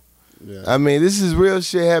around you. Yeah. I mean, this is real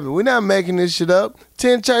shit happening. We're not making this shit up.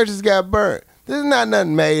 10 churches got burnt. This is not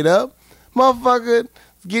nothing made up. Motherfucker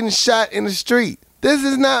getting shot in the street. This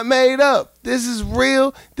is not made up. This is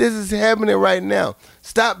real. This is happening right now.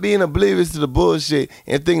 Stop being oblivious to the bullshit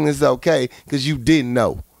and thinking it's okay because you didn't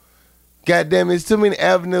know. God damn it, it's too many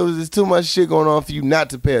avenues. There's too much shit going on for you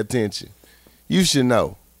not to pay attention. You should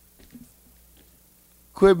know.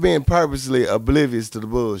 Quit being purposely oblivious to the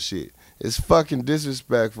bullshit. It's fucking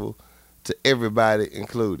disrespectful to everybody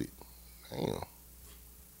included. Damn.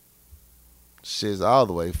 Shit's all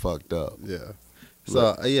the way fucked up. Yeah.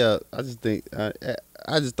 So yeah, I just think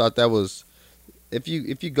I just thought that was if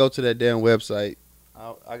you go to that damn website,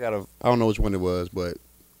 I don't know which one it was, but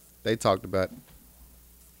they talked about.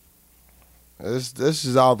 This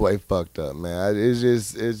is all the way fucked up, man. It's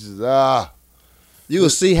just You will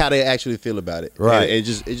see how they actually feel about it, right? And it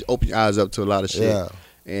just open your eyes up to a lot of shit. Yeah.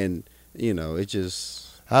 And you know, it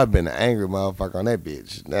just. I've been an angry motherfucker on that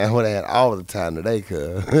bitch. Now I would have had all the time today,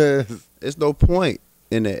 cuz. It's no point.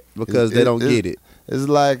 in that because they don't get it. It's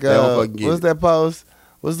like don't fucking get what's it. that post?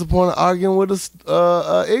 What's the point of arguing with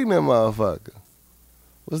a ignorant motherfucker?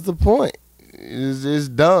 What's the point? It's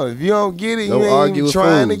dumb. If you don't get it, Don't you ain't argue even with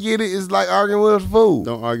trying to fools. get it. It's like arguing with a fool.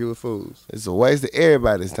 Don't argue with fools. It's a waste of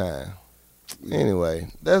everybody's time. Anyway,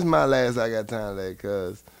 that's my last I got time today,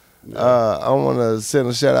 cuz. I want to send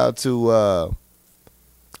a shout out to,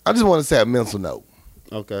 I just want to say a mental note.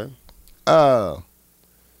 Okay. I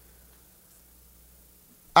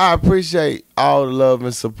appreciate all the love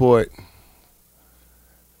and support.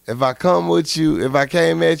 If I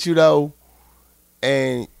came at you though,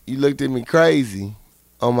 and you looked at me crazy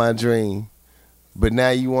on my dream, but now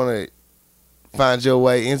you want to find your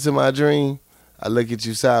way into my dream, I look at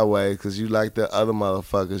you sideways because you like the other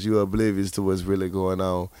motherfuckers. You oblivious to what's really going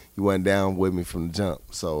on. You went down with me from the jump.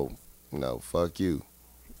 So, fuck you.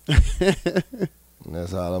 And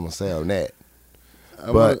that's all I'm going to say on that. I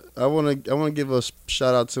want to give a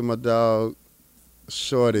shout out to my dog,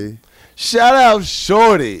 Shorty. Shout out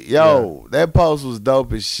Shorty. Yo, that post was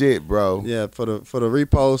dope as shit, bro. Yeah, for the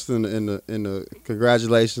repost and the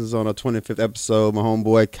congratulations on our 25th episode. My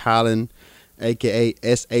homeboy Colin, aka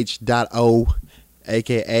SH.O,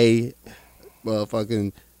 aka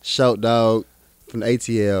motherfucking Shout Dog from the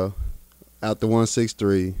ATL out the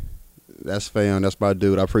 163. That's fam. That's my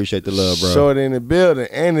dude. I appreciate the love, bro. Shorty in the building,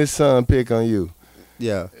 and his son pick on you.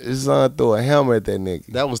 Yeah, His son threw a helmet at that nigga.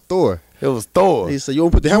 that was Thor. It was Thor. He said, "You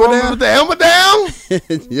want to put the You helmet want me to down?" put the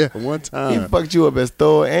helmet down? Yeah, one He time. fucked you up as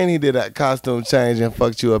Thor, and he did a costume change and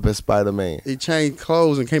fucked you up as Spider-Man. He changed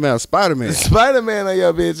clothes and came out as Spider-Man. Spider-Man on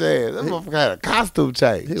your bitch ass. That motherfucker had a costume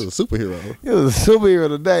change. He was a superhero. He was a superhero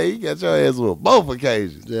today. He got your ass with both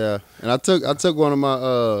occasions. Yeah, and I took one of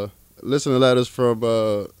my listener letters from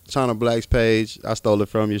China Black's page. I stole it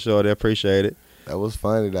from you, Shorty. I appreciate it. That was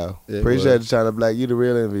funny, though. It Appreciate was. it, China Black. You the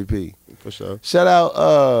real MVP. For sure. Shout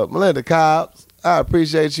out Melinda Cobbs. I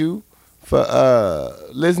appreciate you for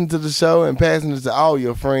listening to the show and passing it to all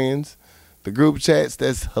your friends. The group chats,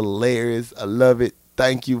 that's hilarious. I love it.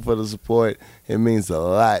 Thank you for the support. It means a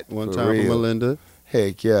lot. One for time real. for Melinda.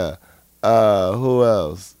 Heck yeah. Who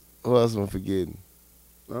else? Who else am I forgetting?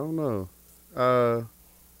 I don't know.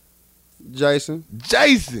 Jason.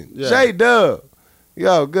 Jason. Yeah. J-Dub.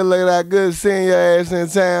 Yo, good looking out. Good seeing your ass in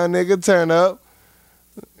town, nigga. Turn up.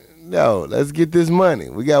 Yo, let's get this money.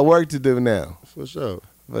 We got work to do now. For sure.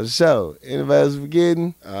 For sure. Anybody else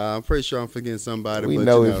forgetting? I'm pretty sure I'm forgetting somebody. We but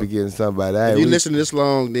know you we're forgetting somebody. Hey, If you we, listen this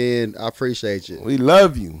long, then I appreciate you. we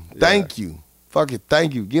love you. Yeah. Thank you. Fuck it.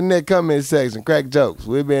 Thank you. Get in that comment section. Crack jokes.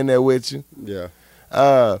 We'll be in there with you. Yeah.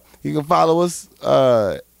 You can follow us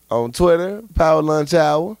on Twitter, Power Lunch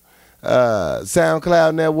Hour.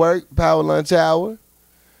 SoundCloud Network, Power Lunch Hour.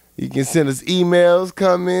 You can send us emails,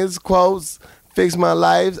 comments, quotes, fix my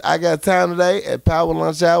lives. I got time today at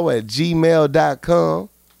powerlunchhour@gmail.com.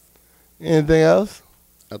 Anything else?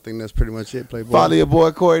 I think that's pretty much it, Playboy. Follow your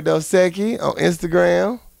boy Corey Dosecki on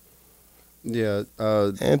Instagram Yeah.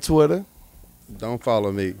 and Twitter. Don't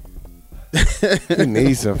follow me. You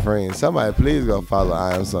need some friends. Somebody please go follow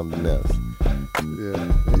I Am Something Else.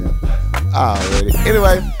 Yeah. Already.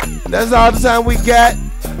 Anyway, that's all the time we got.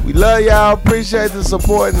 We love y'all. Appreciate the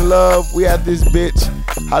support and the love. We at this bitch.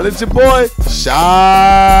 Holla at your boy.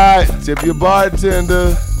 Shot. Tip your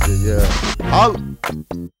bartender. Yeah. Holla.